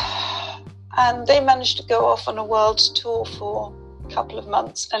 And they managed to go off on a world tour for a couple of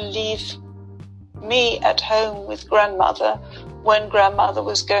months and leave me at home with grandmother when grandmother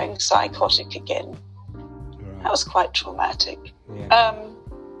was going psychotic again. Right. That was quite traumatic. Yeah.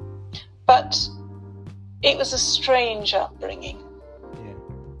 But it was a strange upbringing.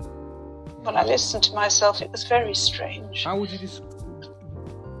 When I listened to myself, it was very strange. How would you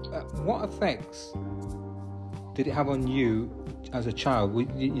what effects did it have on you as a child?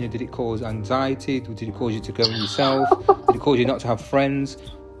 Did it cause anxiety? Did it cause you to go in yourself? Did it cause you not to have friends?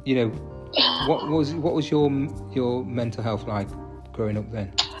 What was your mental health like growing up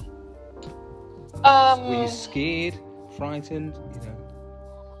then? Were you scared, frightened?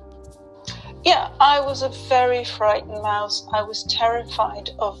 Yeah, I was a very frightened mouse. I was terrified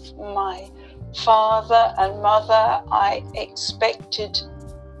of my father and mother. I expected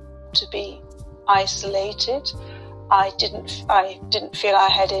to be isolated. I didn't feel I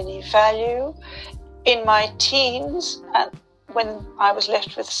had any value. In my teens, and when I was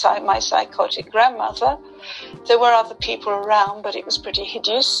left with my psychotic grandmother, there were other people around, but it was pretty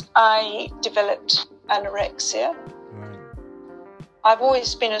hideous. I developed anorexia. I've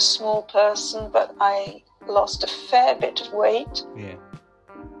always been a small person, but I lost a fair bit of weight. Yeah.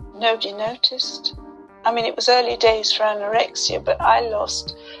 Nobody noticed. I mean, it was early days for anorexia, but I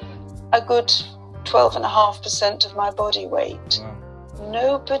lost a good 12.5% of my body weight. Wow.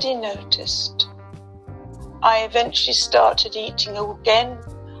 Nobody noticed. I eventually started eating again.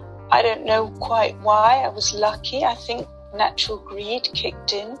 I don't know quite why. I was lucky. I think natural greed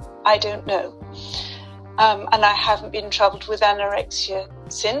kicked in. I don't know. And I haven't been troubled with anorexia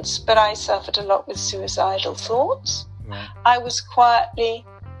since, but I suffered a lot with suicidal thoughts. Right. I was quietly,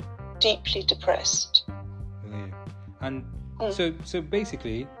 deeply depressed. Yeah. And so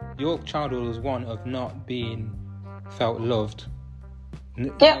basically, your childhood was one of not being felt loved,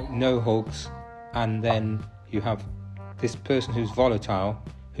 no hugs, and then you have this person who's volatile,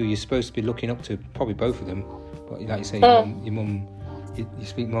 who you're supposed to be looking up to, probably both of them, but like you say, your mum, you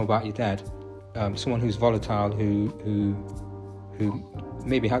speak more about your dad. Someone who's volatile, who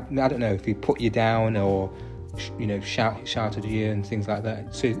maybe I don't know if he put you down or shouted at you and things like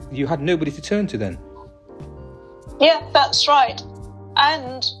that. So you had nobody to turn to then. Yeah, that's right.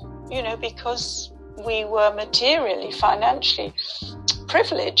 And because we were materially, financially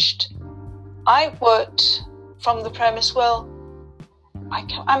privileged, I worked from the premise, well,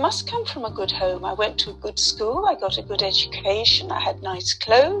 I must come from a good home. I went to a good school. I got a good education. I had nice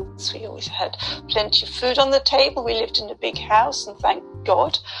clothes. We always had plenty of food on the table. We lived in a big house, and thank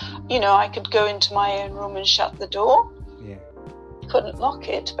God, I could go into my own room and shut the door. Yeah. Couldn't lock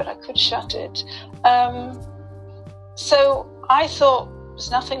it, but I could shut it. So I thought there's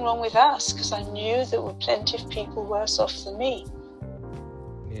nothing wrong with us, because I knew there were plenty of people worse off than me.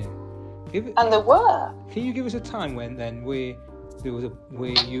 Yeah. And there were. Can you give us a time when then where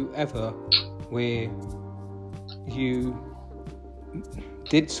you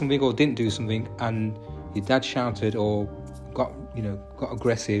did something or didn't do something, and your dad shouted or got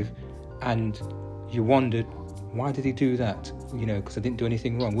aggressive, and you wondered, why did he do that? Because I didn't do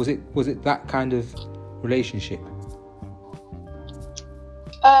anything wrong. Was it that kind of relationship?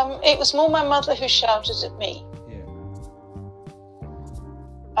 It was more my mother who shouted at me. Yeah.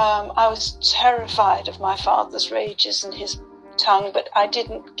 I was terrified of my father's rages and his tongue, but I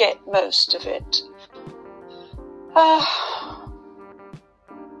didn't get most of it.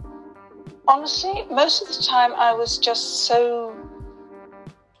 Honestly, most of the time I was just so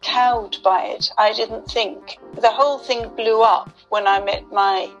cowed by it. I didn't think. The whole thing blew up when I met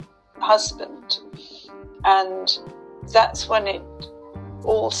my husband, and that's when it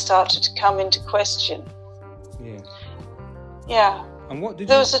all started to come into question. Yeah. Yeah. And what did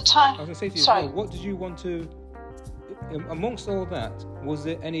there was a time. I was going to say to you, sorry. What did you want to? Amongst all that, was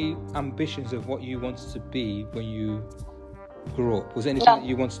there any ambitions of what you wanted to be when you grew up? Was there anything that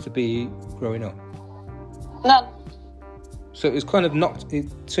you wanted to be growing up? None. So it was kind of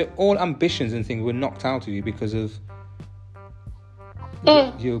so all ambitions and things were knocked out of you because of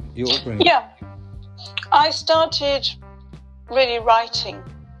your upbringing. Yeah. I started really writing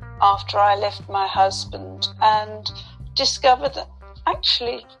after I left my husband, and discovered that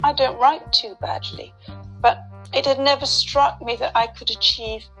actually I don't write too badly, but it had never struck me that I could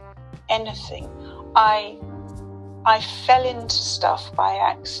achieve anything. I fell into stuff by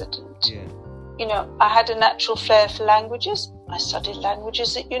accident. Yeah. I had a natural flair for languages. I studied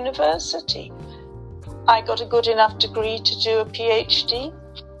languages at university. I got a good enough degree to do a PhD.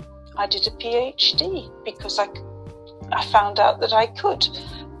 I did a PhD because I found out that I could.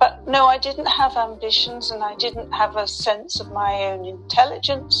 But no, I didn't have ambitions, and I didn't have a sense of my own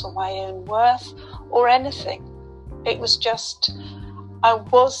intelligence or my own worth or anything. It was just, I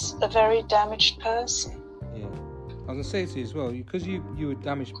was a very damaged person. Yeah. I was going to say to you as well, because you were a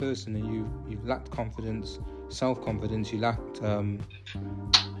damaged person, and you lacked confidence, self-confidence, you lacked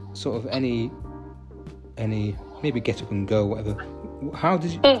sort of any maybe get up and go, whatever. How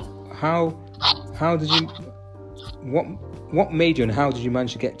did you what made you, and how did you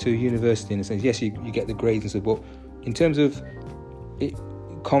manage to get to university? In a sense, yes, you get the grades and stuff, but in terms of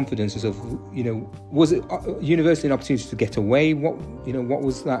confidence and stuff, was it university an opportunity to get away? What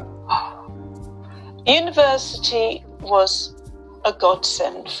was that? University was a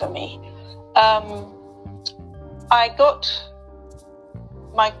godsend for me. I got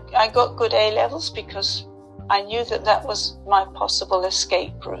good A levels because I knew that was my possible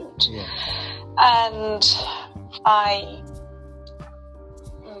escape route. Yeah.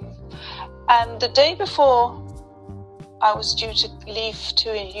 And the day before I was due to leave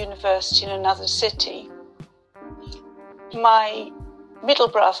to a university in another city, my middle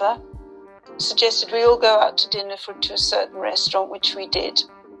brother suggested we all go out to dinner to a certain restaurant, which we did.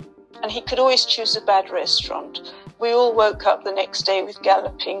 And he could always choose a bad restaurant. We all woke up the next day with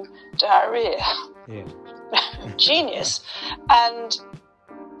galloping diarrhea. Yeah. Genius. And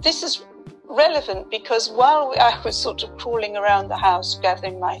this is relevant because while I was sort of crawling around the house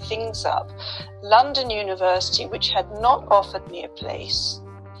gathering my things up, London University, which had not offered me a place,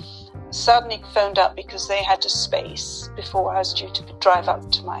 suddenly phoned up because they had a space before I was due to drive up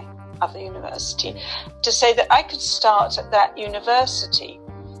to my other university, to say that I could start at that university.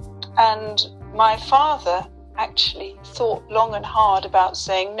 And my father actually thought long and hard about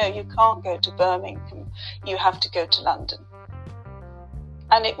saying, no, you can't go to Birmingham, you have to go to London.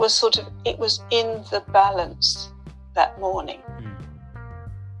 And it was in the balance that morning.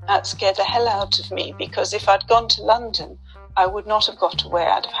 That scared the hell out of me, because if I'd gone to London, I would not have got away.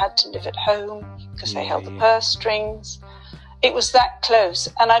 I'd have had to live at home because they held the purse strings. It was that close.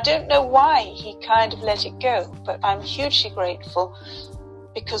 And I don't know why he kind of let it go, but I'm hugely grateful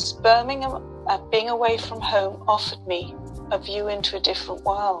because Birmingham, being away from home, offered me a view into a different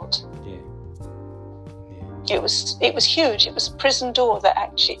world. It was huge. It was a prison door that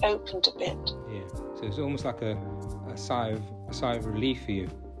actually opened a bit. Yeah. So it's almost like a sigh of relief for you.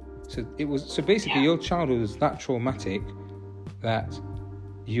 So basically your childhood was that traumatic that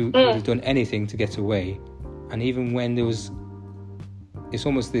you would have done anything to get away, and even when there was it's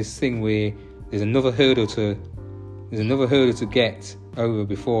almost this thing where there's another hurdle to get over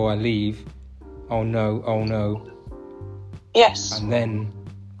before I leave. Oh no. Yes. And then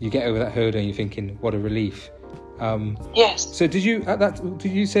you get over that hurdle and you're thinking, what a relief. Yes. So did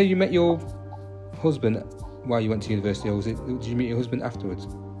you say you met your husband while you went to university, or did you meet your husband afterwards?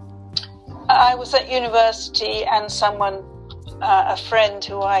 I was at university, and someone, a friend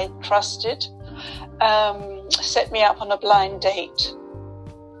who I trusted, set me up on a blind date.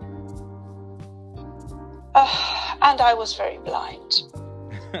 And I was very blind.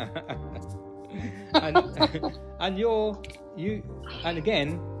 and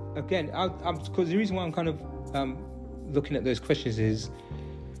again, because the reason why I'm kind of looking at those questions is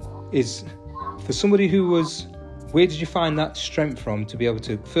for somebody who was, where did you find that strength from to be able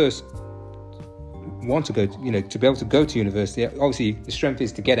to first want to go, to be able to go to university? Obviously, the strength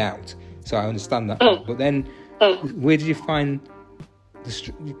is to get out, so I understand that. But then, where did you find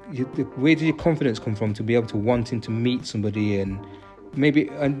where did your confidence come from to be able to wanting to meet somebody, and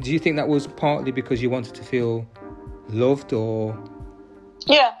do you think that was partly because you wanted to feel loved, or?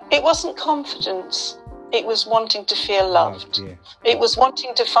 Yeah, it wasn't confidence. It was wanting to feel loved. Yeah. It was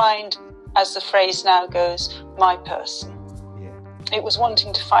wanting to find, as the phrase now goes, my person. Yeah. It was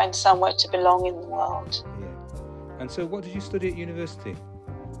wanting to find somewhere to belong in the world. Yeah. And so what did you study at university?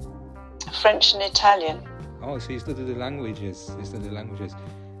 French and Italian. Oh, so you studied the languages.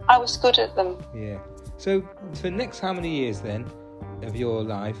 I was good at them. Yeah. So for the next how many years then of your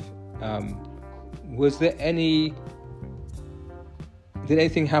life, was there did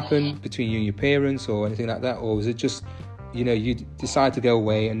anything happen between you and your parents or anything like that, or was it just, you decided to go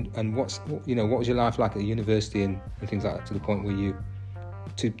away, and what was your life like at university and things like that, to the point where you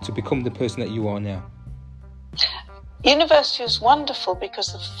to become the person that you are now? University was wonderful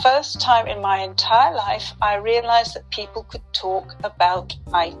because the first time in my entire life I realized that people could talk about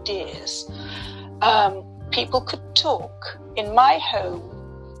ideas. People could talk. In my home,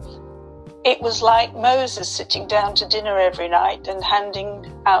 it was like Moses sitting down to dinner every night and handing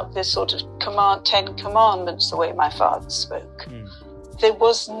out this sort of 10 commandments, the way my father spoke. There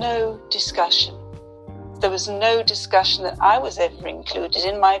was no discussion. There was no discussion that I was ever included.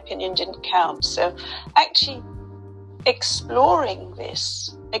 In my opinion, didn't count. So actually exploring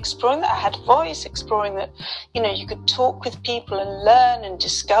that I had voice, exploring that, you could talk with people and learn and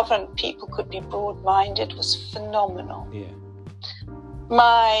discover, and people could be broad-minded, was phenomenal. Yeah.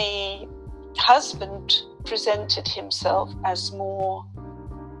 My husband presented himself as more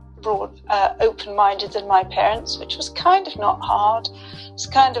open-minded than my parents, which was kind of not hard. It's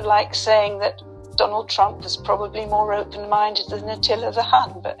kind of like saying that Donald Trump was probably more open-minded than Attila the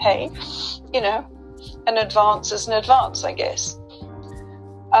Hun, but hey, an advance is an advance, I guess.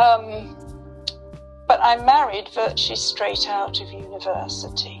 But I married virtually straight out of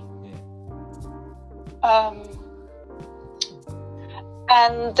university.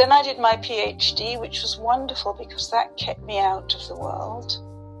 And then I did my PhD, which was wonderful because that kept me out of the world.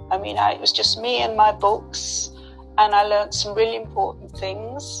 I mean, it was just me and my books, and I learned some really important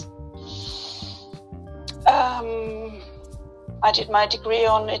things. I did my degree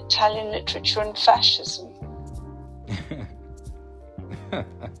on Italian literature and fascism.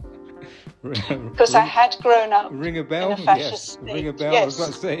 Because I had grown up ring a bell? In a fascist state. Ring a bell? Yes. I was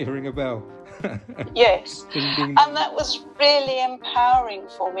about to say, ring a bell. Yes. Ding, ding. And that was really empowering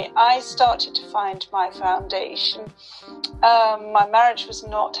for me. I started to find my foundation. My marriage was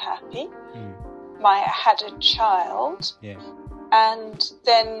not happy. I had a child. Yeah. And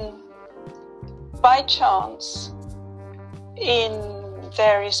then, by chance, in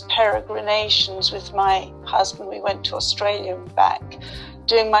various peregrinations with my husband, we went to Australia and back.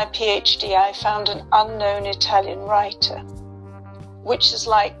 Doing my PhD, I found an unknown Italian writer, which is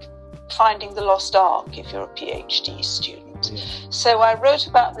like finding the lost ark if you're a PhD student. Yeah. So I wrote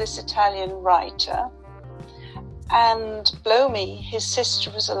about this Italian writer, and blow me, his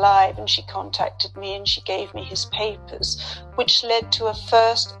sister was alive, and she contacted me and she gave me his papers, which led to a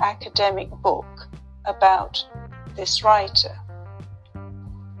first academic book about this writer.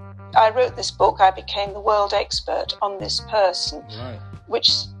 I wrote this book, I became the world expert on this person, right. Which,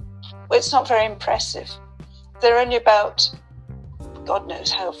 it's not very impressive. There are only about, God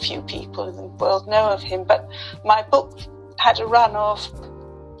knows how few people in the world know of him, but my book had a run of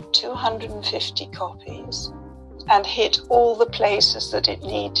 250 copies and hit all the places that it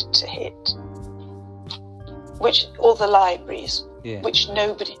needed to hit, all the libraries, which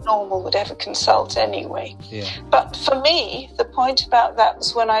nobody normal would ever consult anyway. Yeah. But for me, the point about that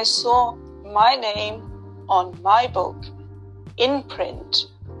was when I saw my name on my book in print,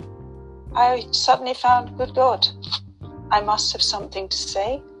 I suddenly found, good God, I must have something to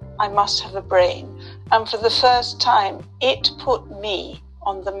say. I must have a brain. And for the first time, it put me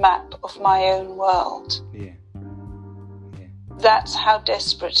on the map of my own world. Yeah. That's how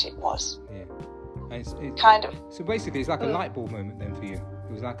desperate it was. Yeah. And it's kind of. So basically, it's like a light bulb moment then for you.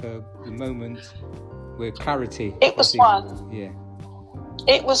 It was like the moment where clarity. It was one. Yeah.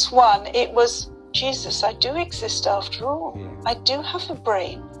 It was one. It was, Jesus, I do exist after all. Yeah. I do have a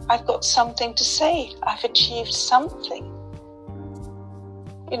brain. I've got something to say. I've achieved something.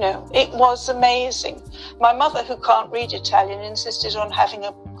 You know, it was amazing. My mother, who can't read Italian, insisted on having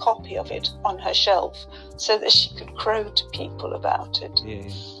a copy of it on her shelf so that she could crow to people about it. Yeah.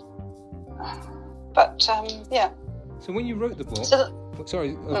 But, yeah. So when you wrote the book...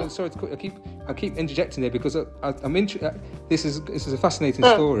 Sorry, I keep interjecting there because I'm interested. This is a fascinating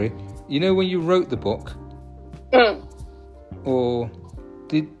story. You know, when you wrote the book, or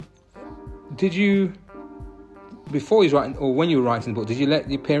did you, before you was writing, or when you were writing the book, did you let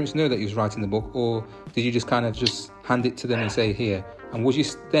your parents know that you was writing the book, or did you just kind of just hand it to them and say here? And was you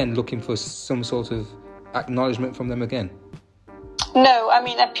then looking for some sort of acknowledgement from them again? No, I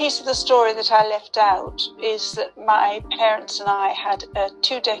mean, a piece of the story that I left out is that my parents and I had a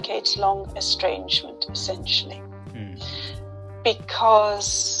 2 decades long estrangement, essentially.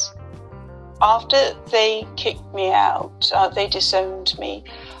 Because after they kicked me out, they disowned me,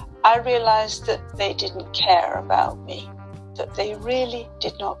 I realized that they didn't care about me, that they really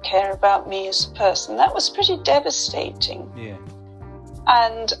did not care about me as a person. That was pretty devastating. Yeah.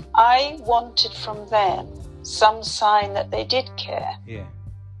 And I wanted from them some sign that they did care. Yeah.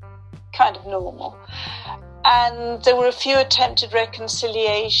 Kind of normal. And there were a few attempted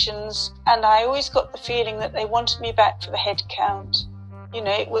reconciliations, and I always got the feeling that they wanted me back for the head count. You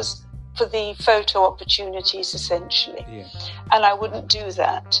know, it was for the photo opportunities, essentially. Yeah. And I wouldn't do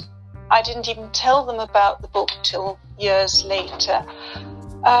that. I didn't even tell them about the book till years later.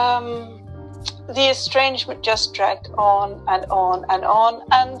 The estrangement just dragged on and on and on,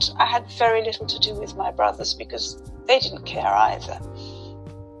 and I had very little to do with my brothers because they didn't care either.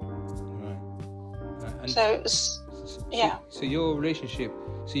 Right. So it was, yeah. So your relationship.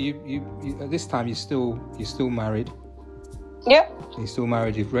 So you at this time you're still married. Yep. You're still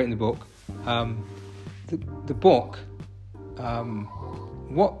married. You've written the book. The book.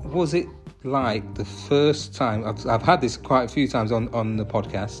 What was it like the first time? I've had this quite a few times on the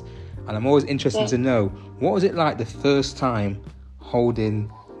podcast. And I'm always interested to know, what was it like the first time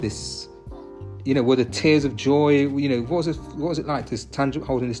holding this, you know, were the tears of joy, you know, what was it like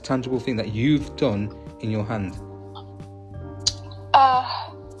holding this tangible thing that you've done in your hand?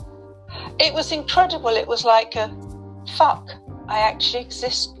 It was incredible. It was like a, fuck, I actually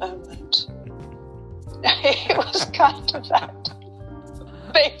exist moment. It was kind of that.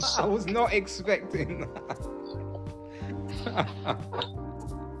 Basically. I was not expecting that.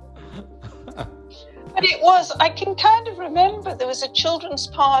 But it was, I can kind of remember there was a children's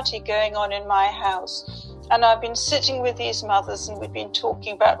party going on in my house, and I've been sitting with these mothers and we'd been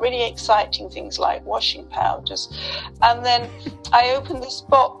talking about really exciting things like washing powders. And then I opened this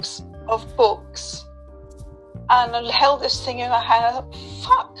box of books and I held this thing in my hand. I thought,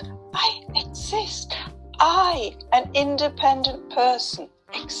 fuck, I exist. I, an independent person,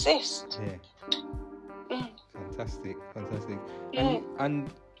 exist. Yeah. Fantastic.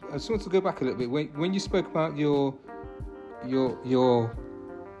 And I just want to go back a little bit. When you spoke about your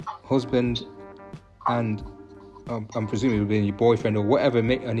husband and I'm presuming it would be your boyfriend or whatever,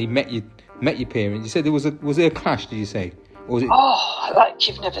 and he met your parents. You said was there a clash? Did you say? Or was it? Oh, like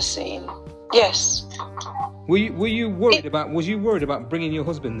you've never seen. Yes. Were you worried about? Was you worried about bringing your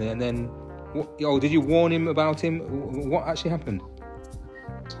husband there? And then, did you warn him about him? What actually happened?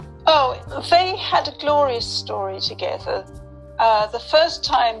 Oh, they had a glorious story together. The first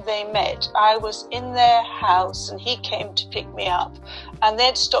time they met, I was in their house and he came to pick me up, and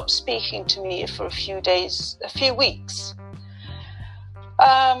they'd stopped speaking to me for a few weeks.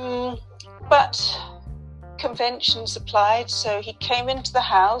 But conventions applied, so he came into the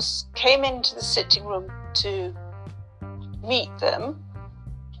house, came into the sitting room to meet them,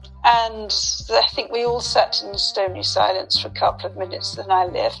 and I think we all sat in stony silence for a couple of minutes, then I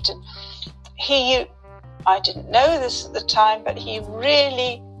left, and I didn't know this at the time, but he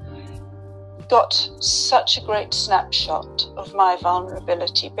really got such a great snapshot of my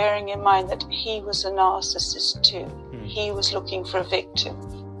vulnerability, bearing in mind that he was a narcissist too. He was looking for a victim,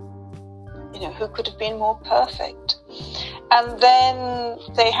 you know, who could have been more perfect. And then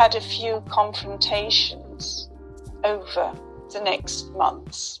they had a few confrontations over the next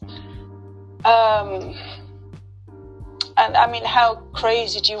months. And I mean, how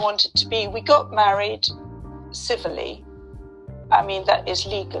crazy do you want it to be? We got married civilly, I mean, that is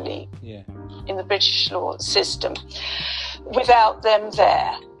legally Yeah. in the British law system, without them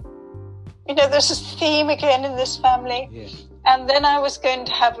there. You know, there's a theme again in this family. Yeah. And then I was going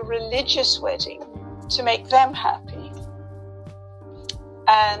to have a religious wedding to make them happy.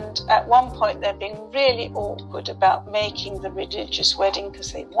 And at one point, they're being really awkward about making the religious wedding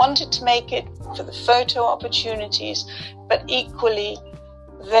because they wanted to make it for the photo opportunities, but equally,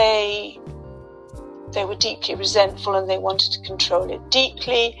 they were deeply resentful and they wanted to control it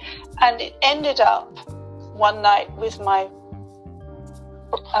deeply. And it ended up one night with my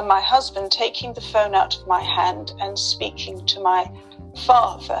husband taking the phone out of my hand and speaking to my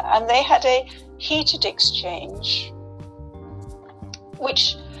father. And they had a heated exchange,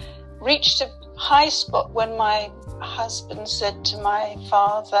 which reached a high spot when my husband said to my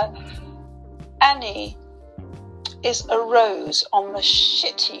father, "Annie is a rose on the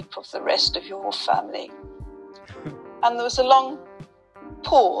shit heap of the rest of your family." And there was a long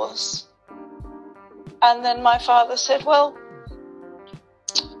pause. And then my father said, "Well,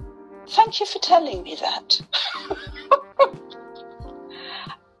 thank you for telling me that."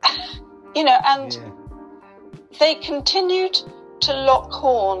 You know, and they continued to lock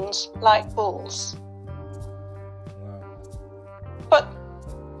horns like bulls. Wow. But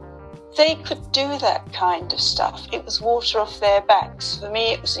they could do that kind of stuff. It was water off their backs. For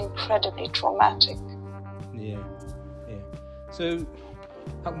me, it was incredibly traumatic. Yeah. So,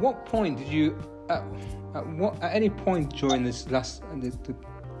 at what point did you, at any point during this last,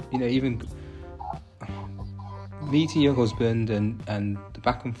 you know, even meeting your husband and the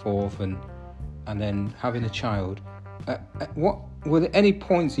back and forth and then having a child, what were there any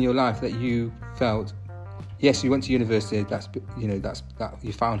points in your life that you felt, yes, you went to university, that's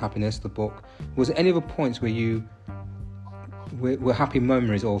you found happiness, the book. Was there any other points where you were happy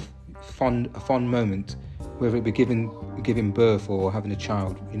memories of a fond moment, whether it be giving birth or having a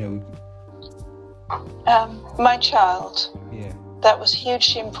child, you know? My child. Yeah. That was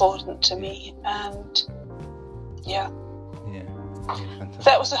hugely important to me, and yeah. Fantastic.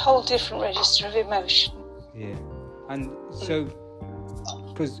 That was a whole different register of emotion. Yeah, and so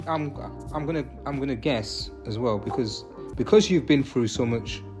because I'm gonna guess as well, because you've been through so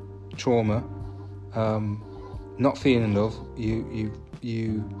much trauma, not feeling love. You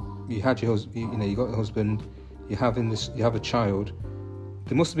had your husband. You know, you got a husband. You have a child.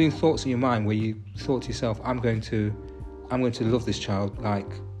 There must have been thoughts in your mind where you thought to yourself, I'm going to love this child like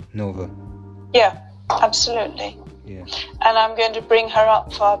no other. Yeah, absolutely. Yeah. And I'm going to bring her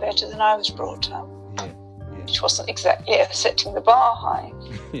up far better than I was brought up. Yeah. Which wasn't exactly setting the bar high.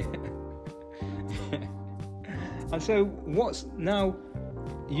 Yeah. And so what's now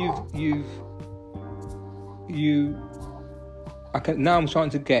now I'm trying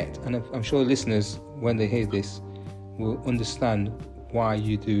to get, and I'm sure listeners, when they hear this, will understand why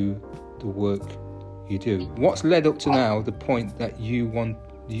you do the work you do. What's led up to now the point that you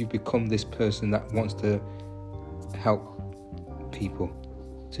become this person that wants to help people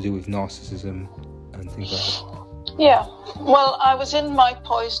to do with narcissism and things like that? Yeah, well, I was in my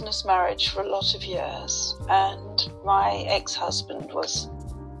poisonous marriage for a lot of years, and my ex-husband was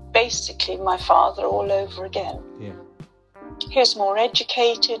basically my father all over again. Yeah. He was more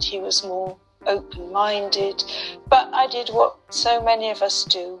educated, he was more open-minded, but I did what so many of us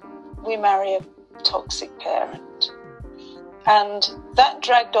do. We marry a toxic parent. And that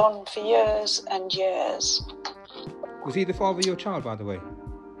dragged on for years and years. Was he the father of your child, by the way?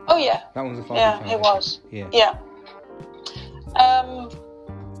 Oh, yeah. That was the father of your child? He was. Yeah.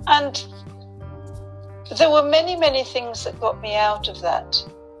 And there were many, many things that got me out of that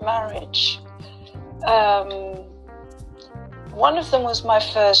marriage. One of them was my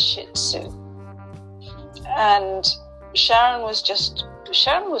first Shih Tzu. And Sharon was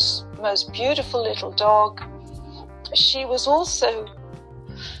the most beautiful little dog. She was also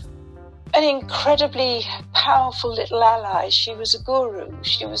an incredibly powerful little ally. She was a guru.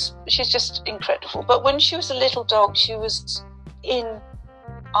 She's just incredible. But when she was a little dog, she was in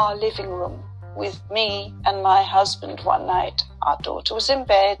our living room with me and my husband one night. Our daughter was in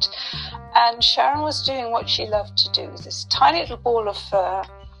bed, and Sharon was doing what she loved to do. This tiny little ball of fur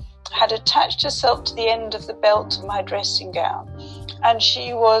had attached herself to the end of the belt of my dressing gown, and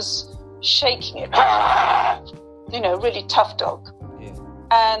she was shaking it. Really tough dog. Yeah.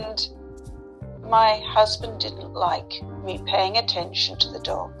 And my husband didn't like me paying attention to the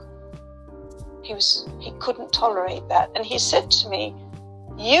dog. He couldn't tolerate that. And he said to me,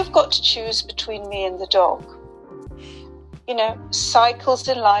 "You've got to choose between me and the dog. Cycles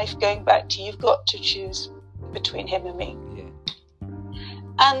in life going back to you've got to choose between him and me." Yeah.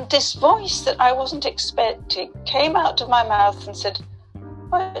 And this voice that I wasn't expecting came out of my mouth and said,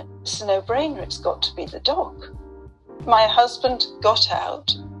 well, it's a no-brainer, it's got to be the dog. My husband got up,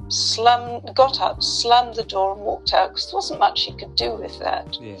 slammed the door and walked out, because there wasn't much he could do with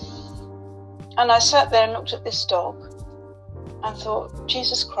that. Yeah. And I sat there and looked at this dog and thought,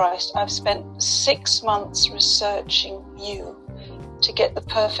 Jesus Christ, I've spent 6 months researching you to get the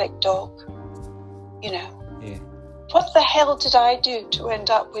perfect dog. You know, Yeah. what the hell did I do to end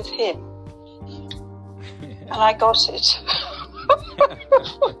up with him? And I got it.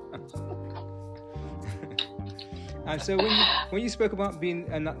 And so when you spoke about being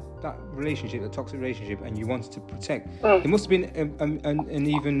in that relationship, that toxic relationship, and you wanted to protect, there must have been an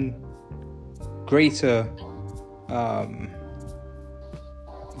even greater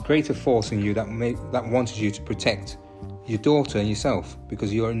force in you that wanted you to protect your daughter and yourself,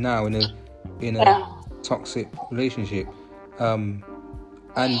 because you're now in a toxic relationship, and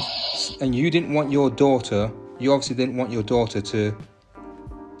you didn't want your daughter. You obviously didn't want your daughter to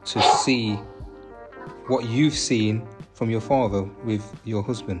see what you've seen from your father with your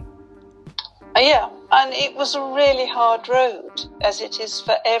husband. Yeah, and it was a really hard road, as it is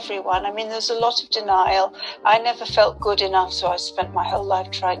for everyone. I mean, there's a lot of denial. I never felt good enough, so I spent my whole life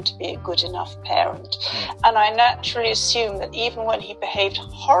trying to be a good enough parent. And I naturally assumed that even when he behaved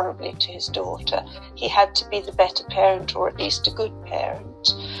horribly to his daughter, he had to be the better parent, or at least a good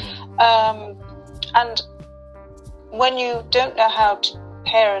parent. And when you don't know how to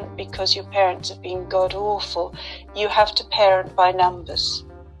parent because your parents have been god-awful, you have to parent by numbers.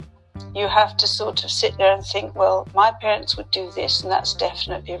 You have to sort of sit there and think, well, my parents would do this and that's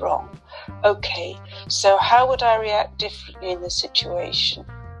definitely wrong. Okay, so how would I react differently in the situation?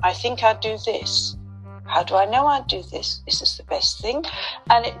 I think I'd do this. How do I know I'd do this? Is this the best thing?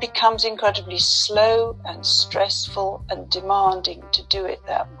 And it becomes incredibly slow and stressful and demanding to do it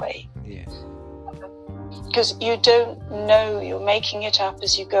that way. Yes. Because you don't know, you're making it up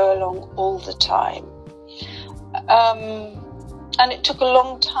as you go along all the time. And it took a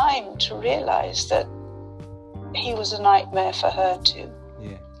long time to realize that he was a nightmare for her too,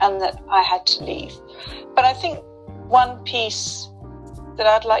 and that I had to leave. But I think one piece that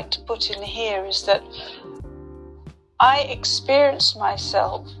I'd like to put in here is that I experienced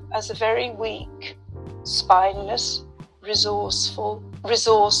myself as a very weak, spineless,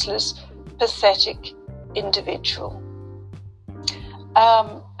 resourceless, pathetic individual.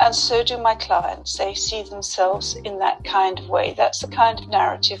 And so do my clients. They see themselves in that kind of way. That's the kind of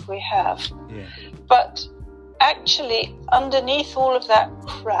narrative we have. Yeah. But actually, underneath all of that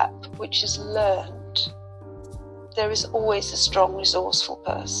crap, which is learned, there is always a strong, resourceful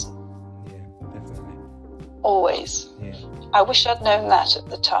person. Yeah, definitely. Always. Yeah. I wish I'd known that at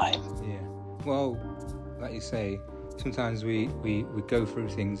the time. Yeah. Well, like you say, sometimes we go through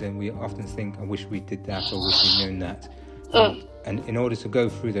things and we often think, I wish we did that, or wish we'd known that. And in order to go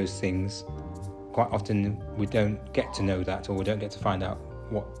through those things, quite often we don't get to know that, or we don't get to find out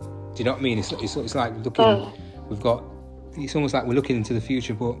what. Do you know what I mean? It's like looking. It's almost like we're looking into the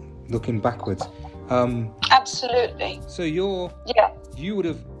future, but looking backwards. Absolutely. So you would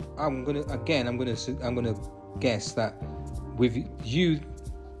have. I'm gonna guess that with you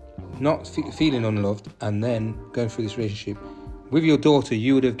not feeling unloved and then going through this relationship with your daughter,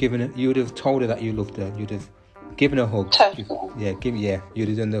 you would have told her that you loved her. You'd have given her a hug. Totally. You'd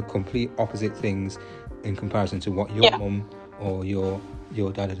have done the complete opposite things in comparison to what your mum or your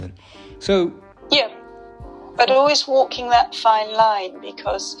dad had done. So but always walking that fine line,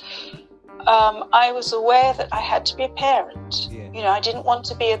 because I was aware that I had to be a parent. You know, I didn't want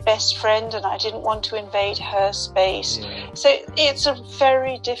to be a best friend, and I didn't want to invade her space. So it's a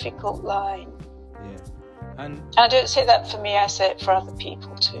very difficult line. And I don't say that for me, I say it for other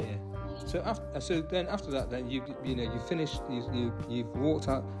people too. So then after that, then you finished. You've walked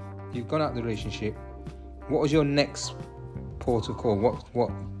out. You've gone out of the relationship. What was your next port of call? What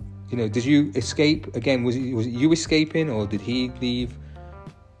did you escape again? Was it you escaping, or did he leave?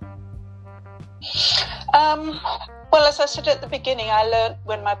 Well, as I said at the beginning, I learned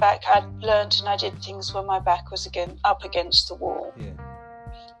when my back. I learned and I did things when my back was up against the wall.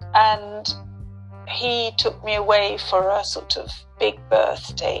 And he took me away for a sort of big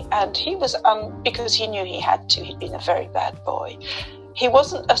birthday, and he was because he knew he had to. He'd been a very bad boy. He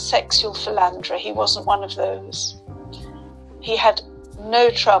wasn't a sexual philanderer. He wasn't one of those. He had no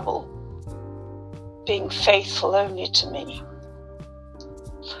trouble being faithful only to me.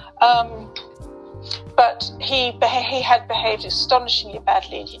 But he had behaved astonishingly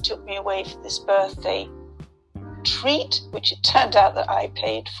badly, and he took me away for this birthday treat, which it turned out that I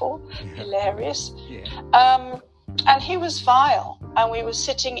paid for. Hilarious. And he was vile. And we were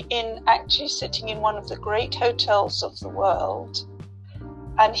sitting in one of the great hotels of the world.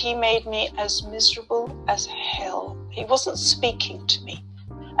 And he made me as miserable as hell. He wasn't speaking to me.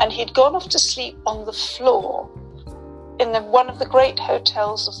 And he'd gone off to sleep on the floor in one of the great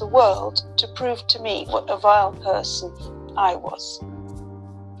hotels of the world to prove to me what a vile person I was.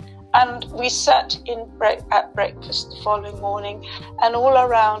 And we sat at breakfast the following morning, and all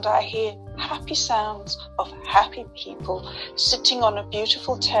around I hear happy sounds of happy people sitting on a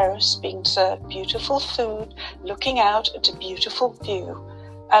beautiful terrace, being served beautiful food, looking out at a beautiful view.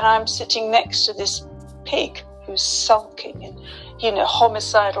 And I'm sitting next to this pig who's sulking and,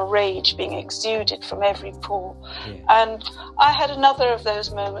 homicidal rage being exuded from every pore. Yeah. And I had another of those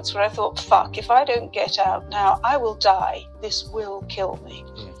moments where I thought, fuck, if I don't get out now, I will die. This will kill me.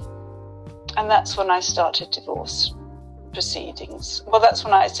 Yeah. And that's when I started divorce proceedings. Well, that's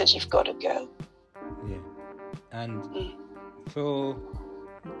when I said, you've got to go. Yeah. And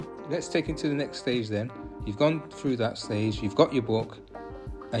let's take it to the next stage then. You've gone through that stage, you've got your book,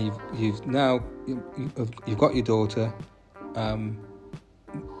 and you've got your daughter.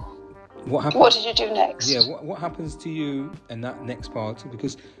 What did you do next? Yeah, what happens to you in that next part?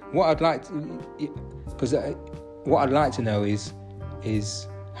 Because what I'd like to know is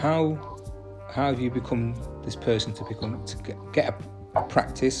how have you become this person to get a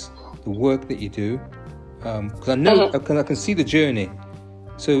practice, the work that you do? Because I know I can see the journey.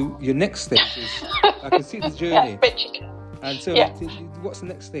 So your next stage is I can see the journey. Yeah, but you can. And so, what's the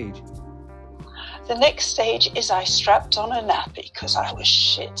next stage? The next stage is I strapped on a nappy because I was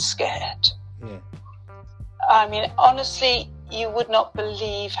shit scared. Yeah. I mean, honestly, you would not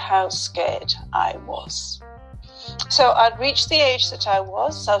believe how scared I was. So I'd reached the age that I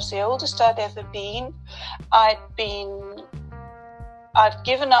was. I was the oldest I'd ever been. I'd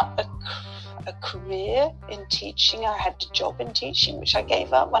given up a career in teaching. I had a job in teaching, which I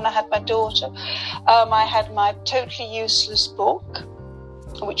gave up when I had my daughter. I had my totally useless book,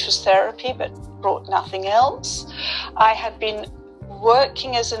 which was therapy, but brought nothing else. I had been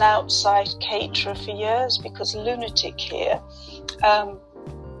working as an outside caterer for years because Lunatic here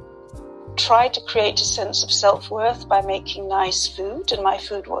tried to create a sense of self-worth by making nice food, and my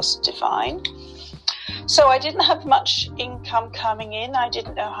food was divine. So I didn't have much income coming in. I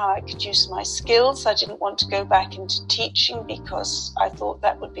didn't know how I could use my skills. I didn't want to go back into teaching because I thought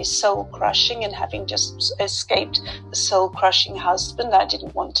that would be soul-crushing, and having just escaped a soul-crushing husband, I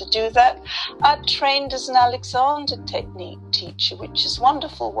didn't want to do that. I'd trained as an Alexander Technique teacher, which is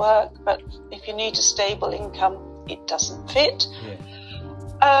wonderful work, but if you need a stable income, it doesn't fit. Yeah.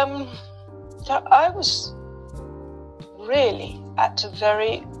 So I was really at a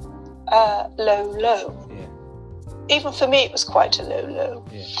very low. Yeah. Even for me, it was quite a low.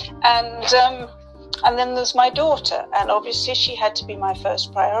 Yeah. And then there's my daughter, and obviously she had to be my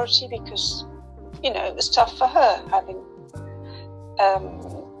first priority because, it was tough for her having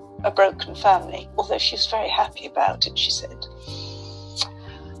a broken family, although she's very happy about it, she said.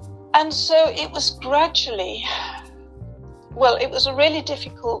 And so it was it was a really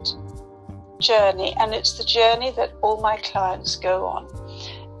difficult journey, and it's the journey that all my clients go on.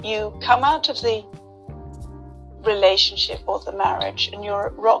 You come out of the relationship or the marriage and you're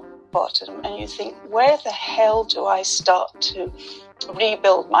at rock bottom, and you think, where the hell do I start to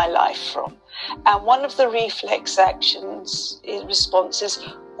rebuild my life from? And one of the reflex response is,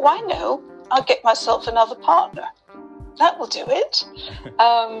 why no, I'll get myself another partner. That will do it.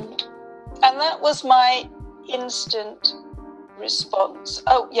 And that was my instant response.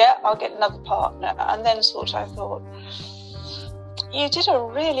 Oh yeah, I'll get another partner. And then I thought, you did a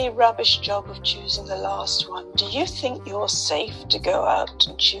really rubbish job of choosing the last one. Do you think you're safe to go out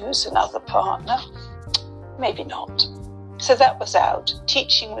and choose another partner? Maybe not. So that was out.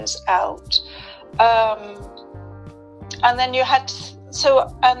 Teaching was out. And then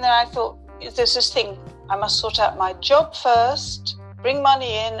and then I thought, there's this thing, I must sort out my job first, bring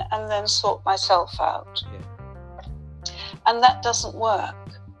money in, and then sort myself out. Yeah. And that doesn't work.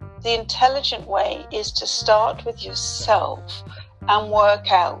 The intelligent way is to start with yourself and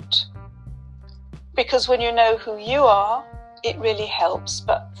work out. Because when you know who you are, it really helps.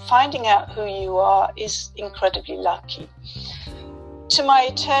 But finding out who you are is incredibly lucky. To my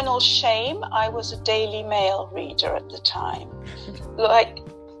eternal shame, I was a Daily Mail reader at the time.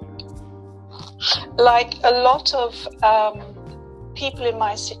 Like a lot of people in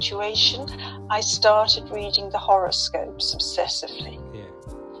my situation, I started reading the horoscopes obsessively. Yeah.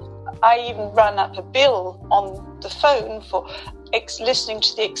 I even ran up a bill on the phone for listening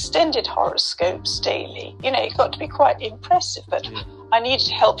to the extended horoscopes daily. It got to be quite impressive, but I needed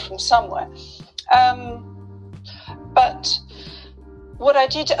help from somewhere. But what I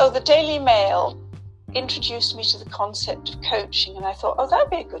did, the Daily Mail introduced me to the concept of coaching, and I thought, that'd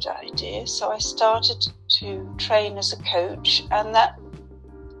be a good idea. So I started to train as a coach, and that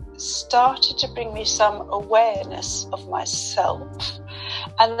started to bring me some awareness of myself.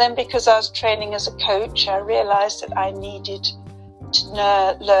 And then because I was training as a coach, I realized that I needed to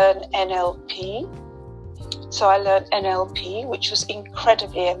learn NLP. So I learned NLP, which was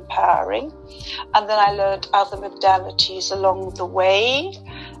incredibly empowering. And then I learned other modalities along the way.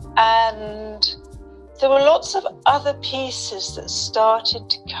 And there were lots of other pieces that started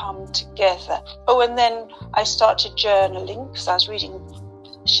to come together. And then I started journaling, because I was reading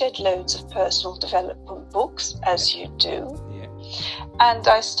shed loads of personal development books, as you do. Yeah. And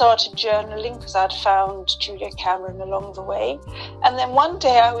I started journaling because I'd found Julia Cameron along the way. And then one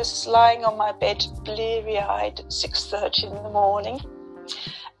day I was lying on my bed, bleary-eyed, at 6:30 in the morning,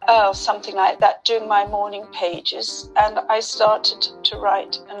 something like that, doing my morning pages. And I started to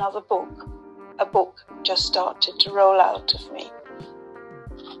write another book. A book just started to roll out of me.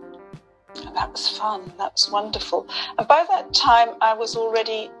 And that was fun. That was wonderful. And by that time, I was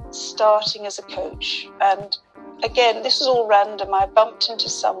already starting as a coach. And again, this was all random. I bumped into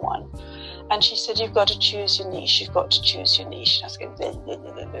someone and she said, you've got to choose your niche. You've got to choose your niche. And I was going,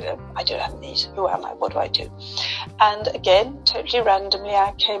 I don't have a niche. Who am I? What do I do? And again, totally randomly,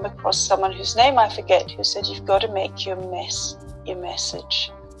 I came across someone whose name I forget, who said, you've got to make your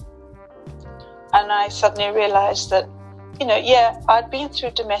message. And I suddenly realized that, I'd been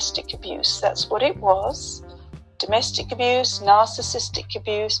through domestic abuse. That's what it was. Domestic abuse, narcissistic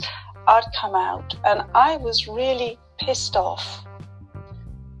abuse. I'd come out and I was really pissed off.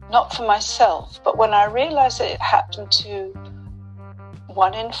 Not for myself, but when I realized that it happened to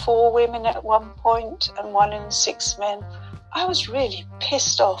 1 in 4 women at one point and 1 in 6 men, I was really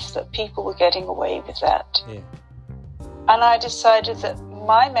pissed off that people were getting away with that. Yeah. And I decided that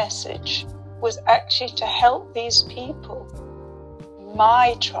my message was actually to help these people,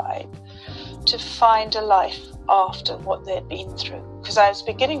 my tribe, to find a life after what they'd been through. Because I was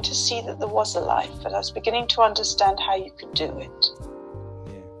beginning to see that there was a life, and I was beginning to understand how you could do it.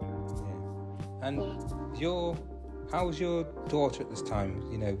 Yeah. And how was your daughter at this time?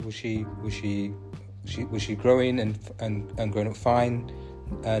 Was she growing and growing up fine,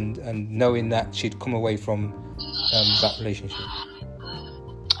 and knowing that she'd come away from that relationship?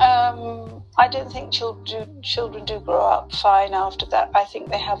 I don't think children do grow up fine after that. I think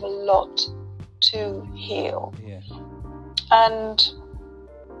they have a lot to heal. Yeah. And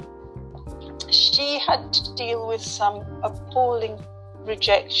she had to deal with some appalling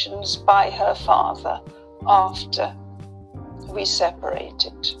rejections by her father after we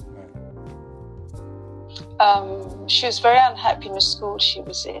separated. Right. She was very unhappy in the school she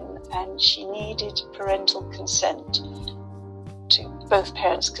was in, and she needed parental consent, both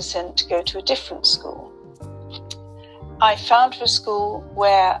parents' consent to go to a different school. I found her a school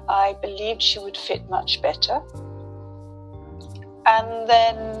where I believed she would fit much better, and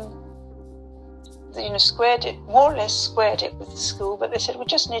then more or less squared it with the school, but they said, we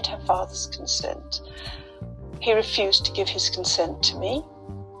just need her father's consent. He refused to give his consent to me,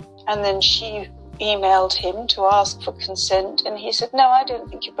 and then she emailed him to ask for consent, and he said, no, I don't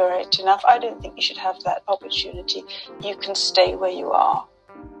think you're bright enough. I don't think you should have that opportunity. You can stay where you are.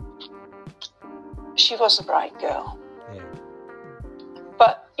 She was a bright girl. Yeah.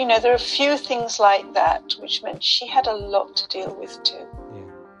 But, there are a few things like that, which meant she had a lot to deal with too.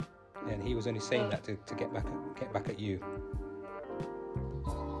 Yeah. And he was only saying that to get back at you.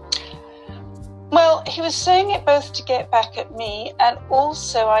 Well, he was saying it both to get back at me, and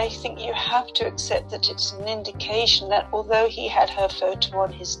also I think you have to accept that it's an indication that although he had her photo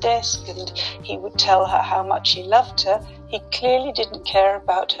on his desk and he would tell her how much he loved her, he clearly didn't care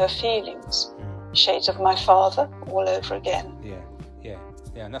about her feelings. Shades of my father all over again.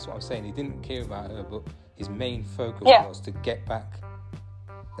 Yeah, and that's what I'm saying. He didn't care about her, but his main focus was to get back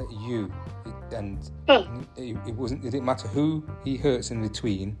at you. And it didn't matter who he hurts in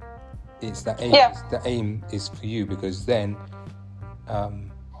between. It's that aim. Yeah. The aim is for you, because then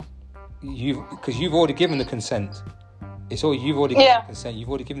you've already given the consent. You've already given the consent. You've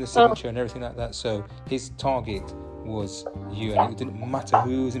already given the signature and everything like that. So his target was you, and it didn't matter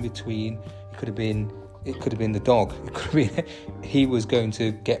who was in between. It could have been the dog. It could have been. He was going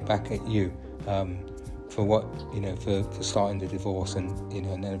to get back at you for what for starting the divorce and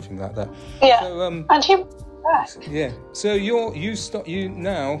and everything like that. Yeah. So, and he back. Yeah. So you're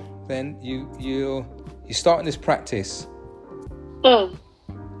starting this practice. There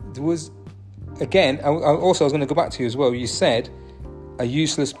was, again, I was going to go back to you as well. You said a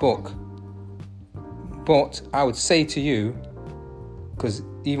useless book, But I would say to you, because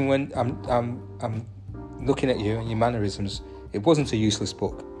even when I'm looking at you and your mannerisms, it wasn't a useless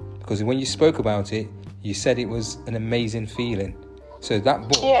book. Because when you spoke about it, you said it was an amazing feeling. So that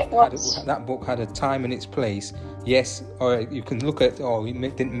book had a time and its place. Yes, or you can look at,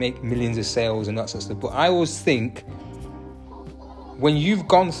 it didn't make millions of sales and that sort of stuff. But I always think, when you've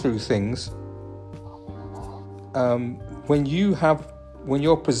gone through things, when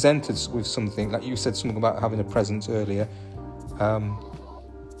you're presented with something, like you said something about having a present earlier,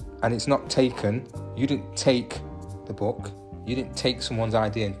 and it's not taken, you didn't take the book, you didn't take someone's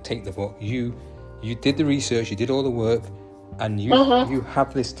idea and take the book. You did the research, you did all the work, and you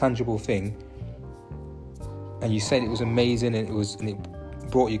have this tangible thing, and you said it was amazing, and it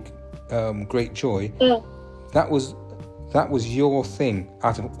brought you great joy. That was your thing.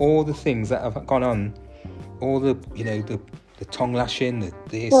 Out of all the things that have gone on, all the the tongue lashing, the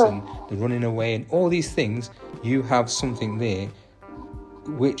this and the running away, and all these things, you have something there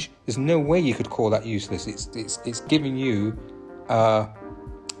which there's no way you could call that useless. It's giving you a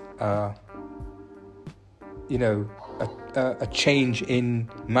change in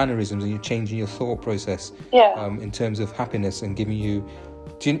mannerisms, and you're changing your thought process in terms of happiness, and giving you.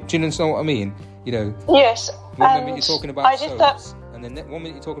 Do you understand what I mean? Yes. One minute you're talking about soaps, and then 1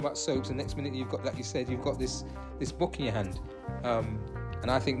 minute you're talking about soaps, and next minute you've got, like you said, you've got this book in your hand,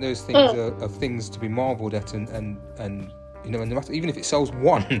 and I think those things are things to be marvelled at, and and no matter, even if it sells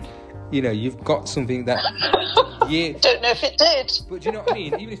one, you've got something that. Don't know if it did. But do you know what I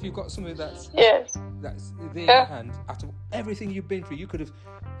mean? Even if you've got something that's there in your hand, out of everything you've been through, you could have,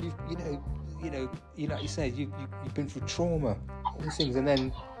 like you said, you've been through trauma, all these things, and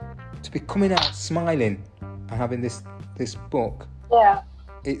then to be coming out smiling and having this book,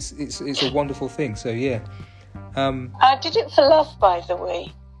 it's a wonderful thing. So I did it for love, by the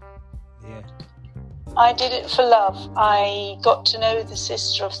way. Yeah. I did it for love. I got to know the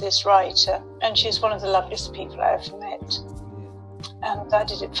sister of this writer, and she's one of the loveliest people I ever met. Yeah. And I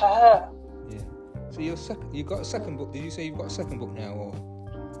did it for her. Yeah. So you got a second book. Did you say you've got a second book now, or?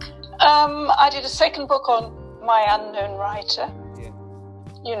 I did a second book on My Unknown Writer. Yeah.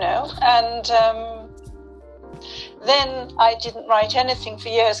 And then I didn't write anything for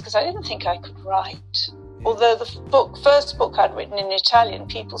years because I didn't think I could write. Yeah. Although the first book I'd written in Italian,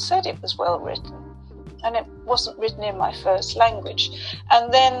 people said it was well written. And it wasn't written in my first language.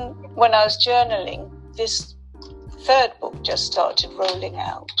 And then when I was journaling, this third book just started rolling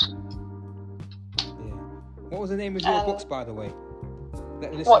out. Yeah. What was the name of your books, by the way?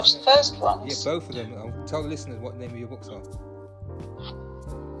 What's the first ones? Yeah, both of them. I'll tell the listeners what the name of your books are.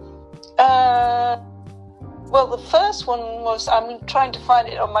 Well, the first one was, I'm trying to find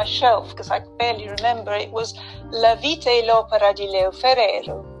it on my shelf because I barely remember. It was La vita e l'opera di Leo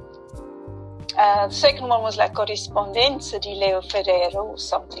Ferrero. The second one was La corrispondenza di Leo Ferrero, or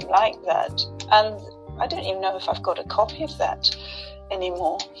something like that. And I don't even know if I've got a copy of that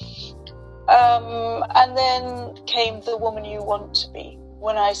anymore. And then came The Woman You Want to Be,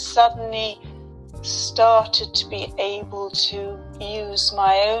 when I suddenly started to be able to use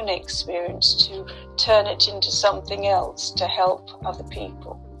my own experience to turn it into something else to help other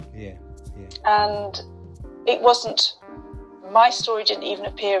people. Yeah. And it wasn't, my story didn't even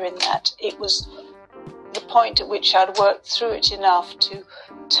appear in that. It was the point at which I'd worked through it enough to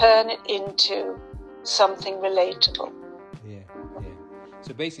turn it into something relatable. Yeah.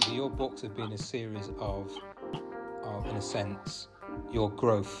 So basically your books have been a series of in a sense, your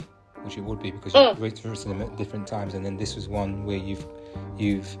growth, which it would be because you've written them at different times, and then this was one where you've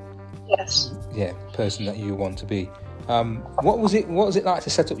person that you want to be. What was it like to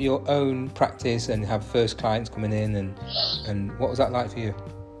set up your own practice and have first clients coming in, and what was that like for you?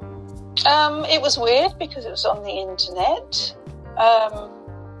 It was weird because it was on the internet,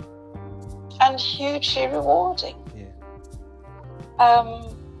 and hugely rewarding.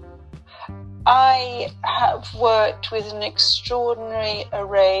 I have worked with an extraordinary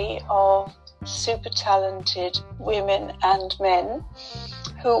array of super talented women and men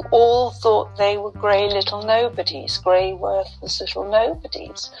who all thought they were grey little nobodies, grey worthless little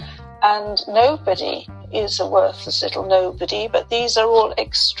nobodies. And nobody is a worthless little nobody, but these are all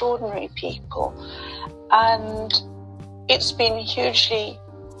extraordinary people. And it's been hugely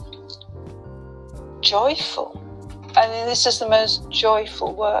joyful. I mean, this is the most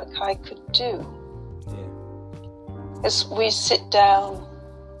joyful work I could do. As we sit down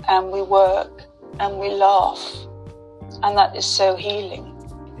and we work and we laugh, and that is so healing.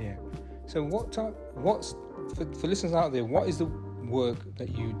 Yeah. So for listeners out there, what is the work that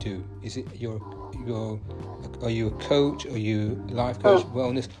you do? Is it you're are you a coach? Are you a life coach?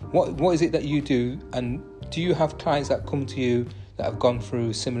 Wellness? What is it that you do? And do you have clients that come to you that have gone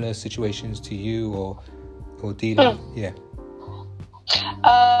through similar situations to you, or dealing? Yeah.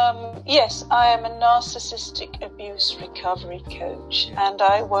 Yes, I am a narcissistic abuse recovery coach, and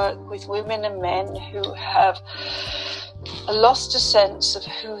I work with women and men who have lost a sense of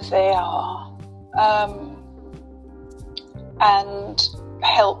who they are, and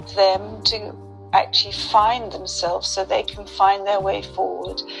help them to actually find themselves so they can find their way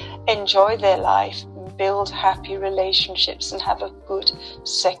forward, enjoy their life, build happy relationships, and have a good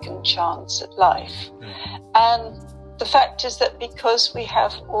second chance at life. And the fact is that because we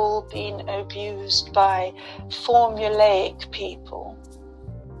have all been abused by formulaic people,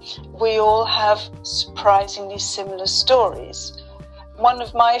 we all have surprisingly similar stories. One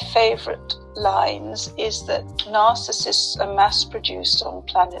of my favourite lines is that narcissists are mass-produced on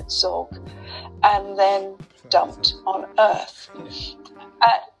planet Zog and then dumped on Earth.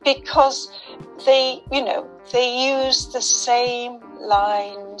 Because they use the same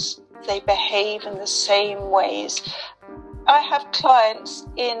lines, they behave in the same ways. I have clients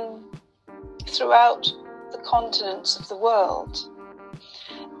throughout the continents of the world,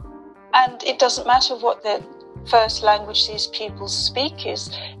 and it doesn't matter what their first language these people speak is,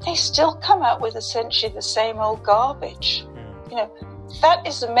 they still come out with essentially the same old garbage. That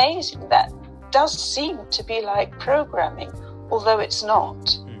is amazing. That does seem to be like programming, although it's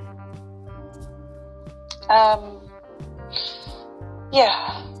not.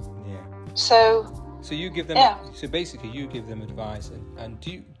 So you give them. So basically, you give them advice, and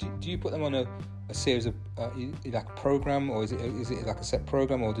do you put them on a series of like a program, or is it like a set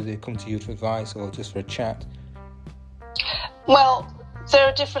program, or do they come to you for advice, or just for a chat? Well, there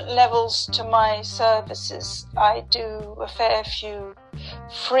are different levels to my services. I do a fair few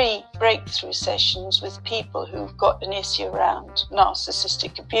free breakthrough sessions with people who've got an issue around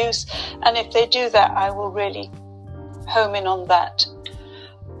narcissistic abuse, and if they do that, I will really home in on that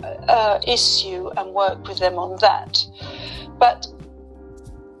issue and work with them on that. But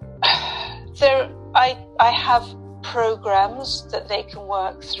I have programs that they can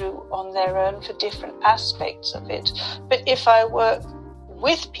work through on their own for different aspects of it. But if I work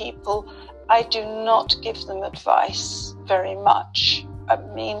with people, I do not give them advice very much. I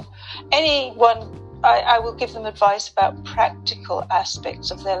mean, I will give them advice about practical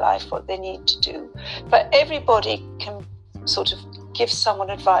aspects of their life, what they need to do. But everybody can sort of give someone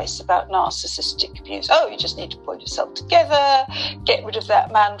advice about narcissistic abuse. Oh, you just need to pull yourself together, get rid of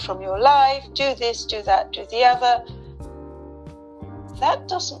that man from your life, do this, do that, do the other. That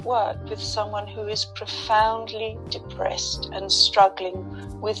doesn't work with someone who is profoundly depressed and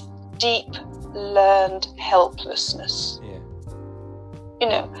struggling with deep learned helplessness.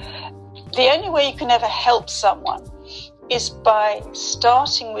 The only way you can ever help someone is by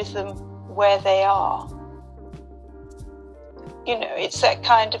starting with them where they are. It's that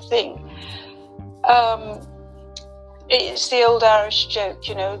kind of thing. It's the old Irish joke,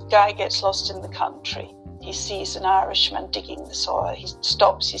 guy gets lost in the country. He sees an Irishman digging the soil. He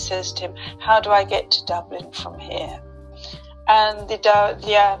stops, he says to him, "How do I get to Dublin from here?" And the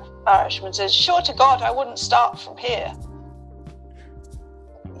Irishman says, "Sure to God, I wouldn't start from here."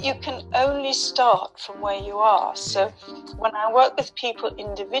 You can only start from where you are. So when I work with people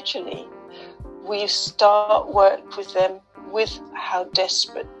individually, we work with them with how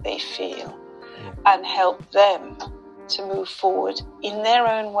desperate they feel and help them to move forward in their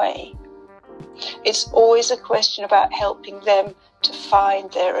own way. It's always a question about helping them to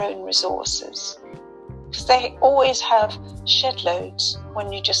find their own resources, because they always have shed loads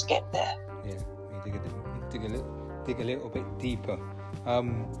when you just get there. You dig a little bit deeper.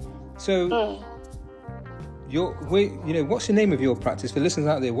 What's the name of your practice? For listeners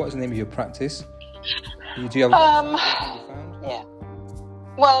out there, what's the name of your practice? Do you have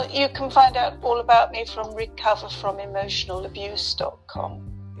Well, you can find out all about me from recoverfromemotionalabuse.com.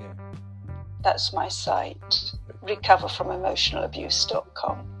 That's my site,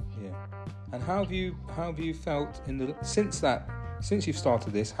 recoverfromemotionalabuse.com. And how have you felt since you've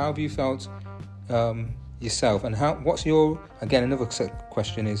started this? How have you felt yourself? And what's your, again, another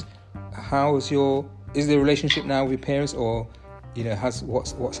question is, is the relationship now with your parents, or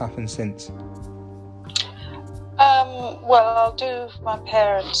what's happened since? Well, I'll do my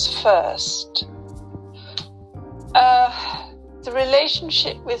parents first. The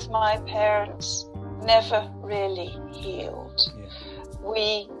relationship with my parents never really healed.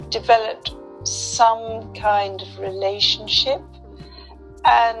 We developed some kind of relationship,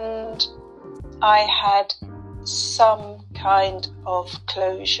 and I had some kind of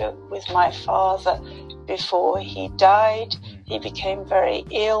closure with my father before he died. He became very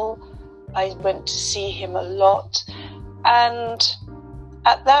ill. I went to see him a lot. And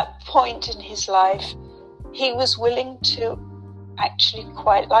at that point in his life, he was willing to actually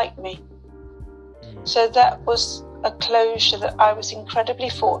quite like me. So that was a closure that I was incredibly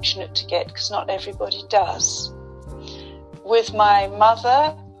fortunate to get, because not everybody does. With my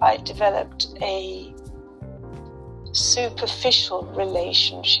mother, I developed a superficial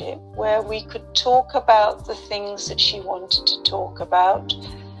relationship where we could talk about the things that she wanted to talk about.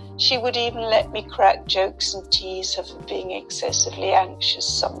 She would even let me crack jokes and tease her for being excessively anxious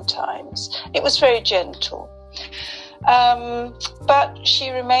sometimes. It was very gentle. But she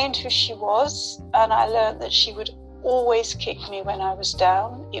remained who she was, and I learned that she would always kick me when I was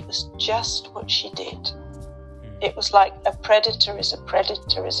down. It was just what she did. It was like a predator is a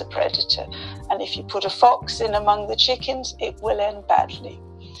predator is a predator. And if you put a fox in among the chickens, it will end badly.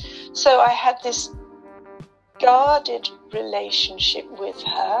 So I had this guarded relationship with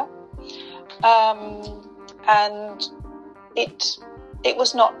her. And it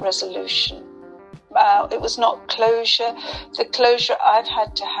was not resolution. It was not closure. The closure I've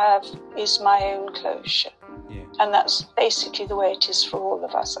had to have is my own closure. Yeah. And that's basically the way it is for all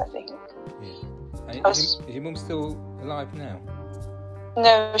of us, I think. Yeah. Is your mum still alive now?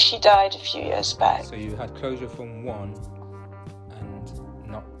 No, she died a few years back. So you had closure from one and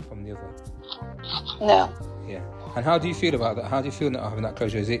not from the other? No. Yeah. And how do you feel about that? How do you feel not having that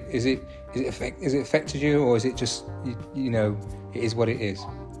closure? Is it affected you, or is it just you know, it is what it is?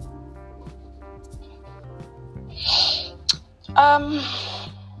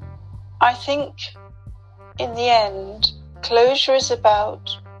 I think in the end, closure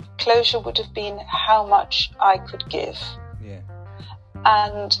would have been how much I could give. Yeah.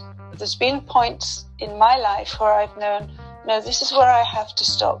 And there's been points in my life where I've known, no, this is where I have to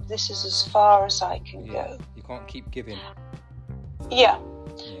stop. This is as far as I can go. You can't keep giving. Yeah.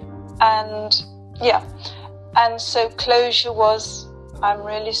 And so closure was, I'm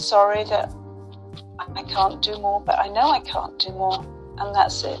really sorry that I can't do more, but I know I can't do more, and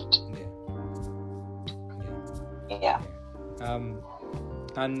that's it. Yeah.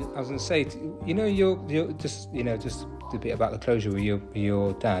 And I was going to say, you know, you're just a bit about the closure with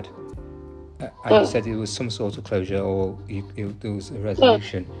your dad. And you said it was some sort of closure, or there was a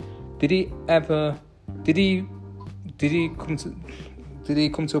resolution. Did he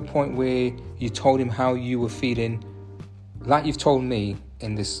come to a point where you told him how you were feeling, like you've told me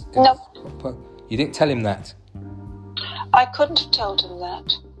in this? No. You didn't tell him that? I couldn't have told him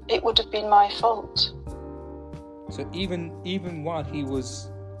that. It would have been my fault. So even while he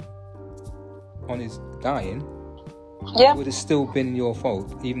was on his dying, it would have still been your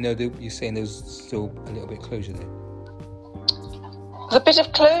fault, even though you're saying there was still a little bit of closure there. The bit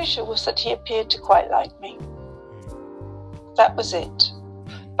of closure was that he appeared to quite like me. That was it.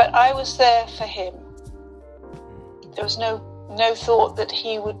 But I was there for him. There was no thought that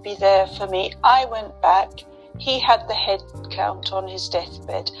he would be there for me. I went back. He had the head count on his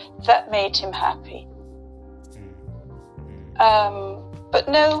deathbed. That made him happy. But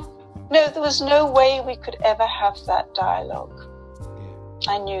no, there was no way we could ever have that dialogue.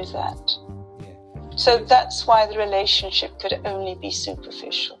 Yeah. I knew that. Yeah. So that's why the relationship could only be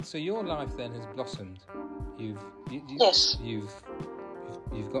superficial. So your life then has blossomed. Yes. You've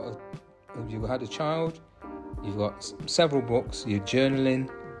had a child. You've got several books. You're journaling.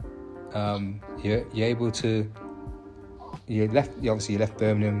 You're able to. You left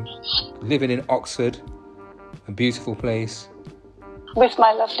Birmingham, living in Oxford, a beautiful place. With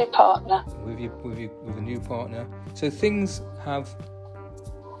my lovely partner. With a new partner. So things have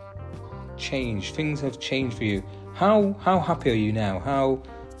changed. Things have changed for you. How happy are you now?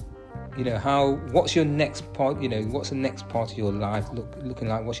 What's your next part? What's the next part of your life looking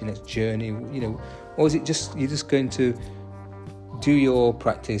like? What's your next journey? Or is it just you're just going to do your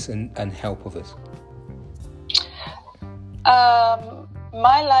practice and help others?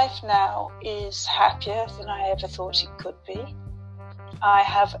 My life now is happier than I ever thought it could be. I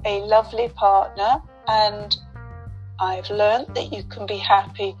have a lovely partner, and I've learned that you can be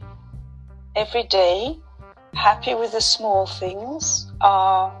happy every day, happy with the small things.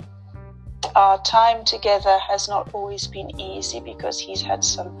 Our time together has not always been easy because he's had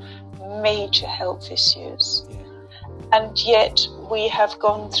some major health issues. Yeah. And yet we have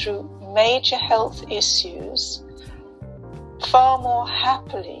gone through major health issues far more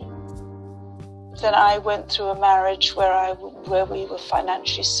happily than I went through a marriage where we were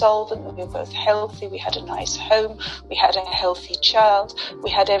financially solvent, we were both healthy, we had a nice home, we had a healthy child,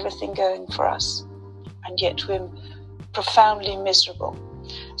 we had everything going for us. And yet profoundly miserable.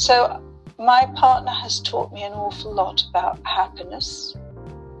 So my partner has taught me an awful lot about happiness,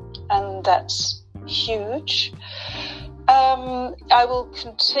 and that's huge. I will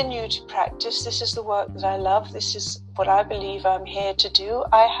continue to practice. This is the work that I love. This is what I believe I'm here to do.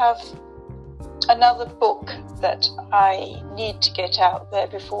 I have another book that I need to get out there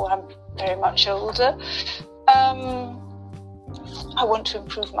before I'm very much older. I want to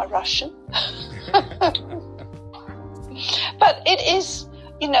improve my Russian. But it is,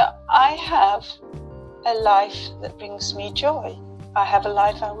 I have a life that brings me joy. I have a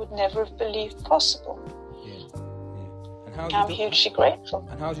life I would never have believed possible. And I'm hugely grateful.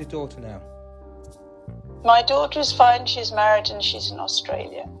 And how's your daughter now? My daughter is fine. She's married and she's in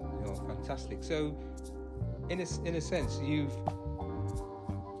Australia. Oh, fantastic. So, in a sense, you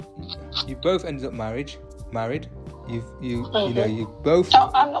both ended up married. You both. No,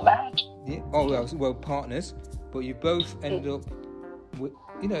 I'm not married. Yeah. Oh well, partners. But you both ended up, with,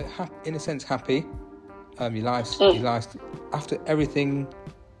 in a sense, happy. Your lives after everything.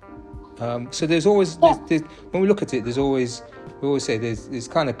 So there's always there's, when we look at it, we always say there's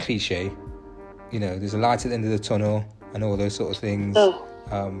kind of cliche. There's a light at the end of the tunnel and all those sort of things.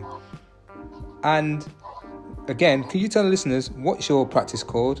 And again, can you tell the listeners what's your practice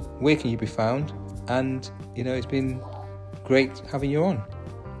called? Where can you be found? And it's been great having you on.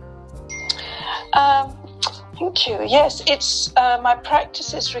 Thank you. Yes, it's my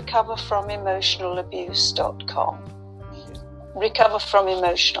practice is recoverfromemotionalabuse.com.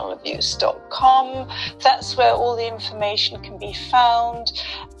 recoverfromemotionalabuse.com. That's where all the information can be found.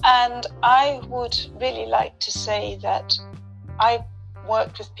 And I would really like to say that I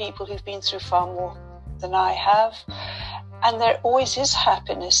worked with people who've been through far more than I have. And there always is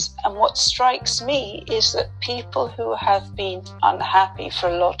happiness. And what strikes me is that people who have been unhappy for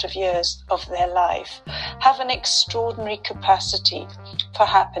a lot of years of their life have an extraordinary capacity for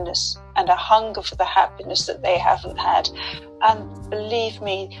happiness and a hunger for the happiness that they haven't had. And believe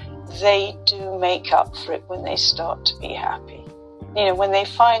me, they do make up for it when they start to be happy. When they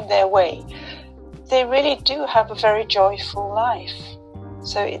find their way, they really do have a very joyful life.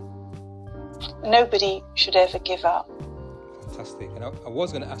 So nobody should ever give up. Fantastic. And I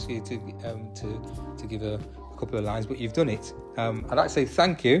was going to ask you to give a couple of lines, but you've done it. I'd like to say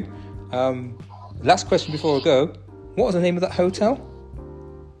thank you. Last question before I go. What was the name of that hotel?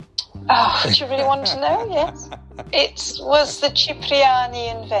 Oh, do you really want to know? Yes. It was the Cipriani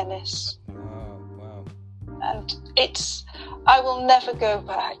in Venice. Wow. And I will never go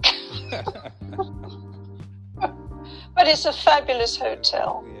back. But it's a fabulous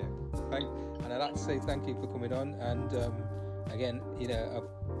hotel. Yeah. And I'd like to say thank you for coming on. And again,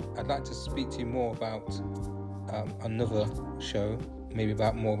 I'd like to speak to you more about another show, maybe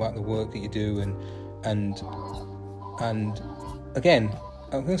more about the work that you do, and again,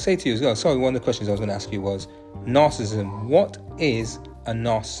 I'm going to say to you as well. Sorry, one of the questions I was going to ask you was narcissism. What is a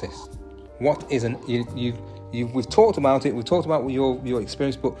narcissist? What is we've talked about it. We've talked about your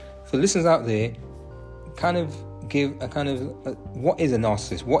experience, but for listeners out there, kind of give a kind of what is a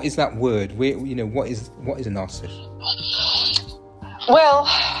narcissist? What is that word? What is a narcissist? Well,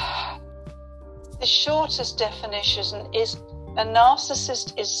 the shortest definition is a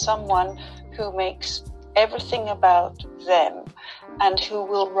narcissist is someone who makes everything about them and who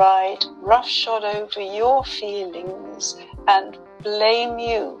will ride roughshod over your feelings and blame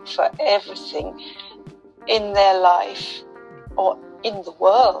you for everything in their life or in the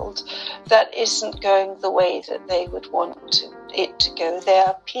world that isn't going the way that they would want it to go. There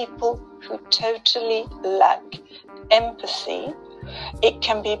are people who totally lack empathy. It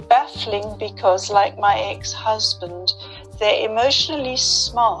can be baffling because, like my ex-husband, they're emotionally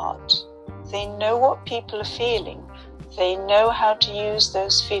smart. They know what people are feeling. They know how to use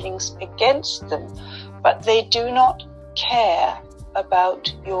those feelings against them, but they do not care about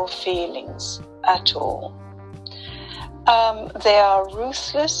your feelings at all. They are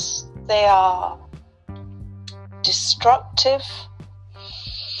ruthless. They are destructive.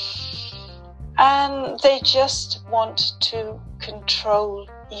 And they just want to control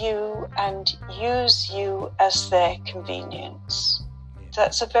you and use you as their convenience.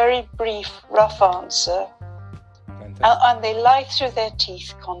 That's a very brief, rough answer. And they lie through their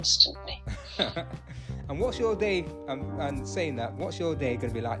teeth constantly. And what's your day? And saying that, what's your day going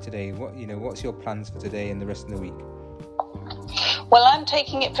to be like today? What's your plans for today and the rest of the week? Well, I'm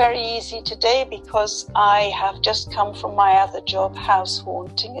taking it very easy today because I have just come from my other job, house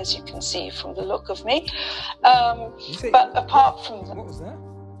haunting, as you can see from the look of me. But apart from that, what was that?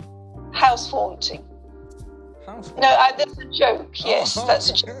 House haunting. House haunting? No, that's a joke. Yes, that's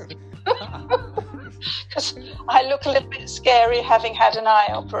a joke. because I look a little bit scary having had an eye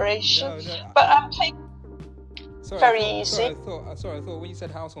operation. But I'm taking very easy. I thought when you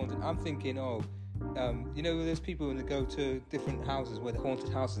said house haunted, I'm thinking, you know, there's people when they go to different houses where they're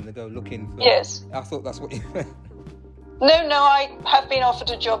haunted houses and they go looking for... Yes. I thought that's what you meant. No, I have been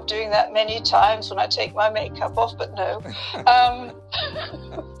offered a job doing that many times when I take my makeup off, but no.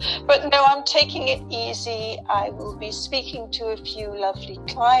 But no, I'm taking it easy. I will be speaking to a few lovely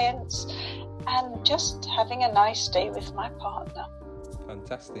clients and just having a nice day with my partner.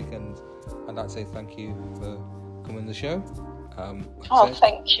 Fantastic. And I'd like to say thank you for coming on the show.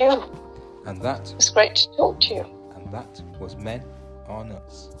 Thank you. And that... It's great to talk to you. And that was Men Are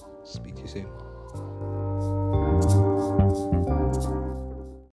Nuts. Speak to you soon.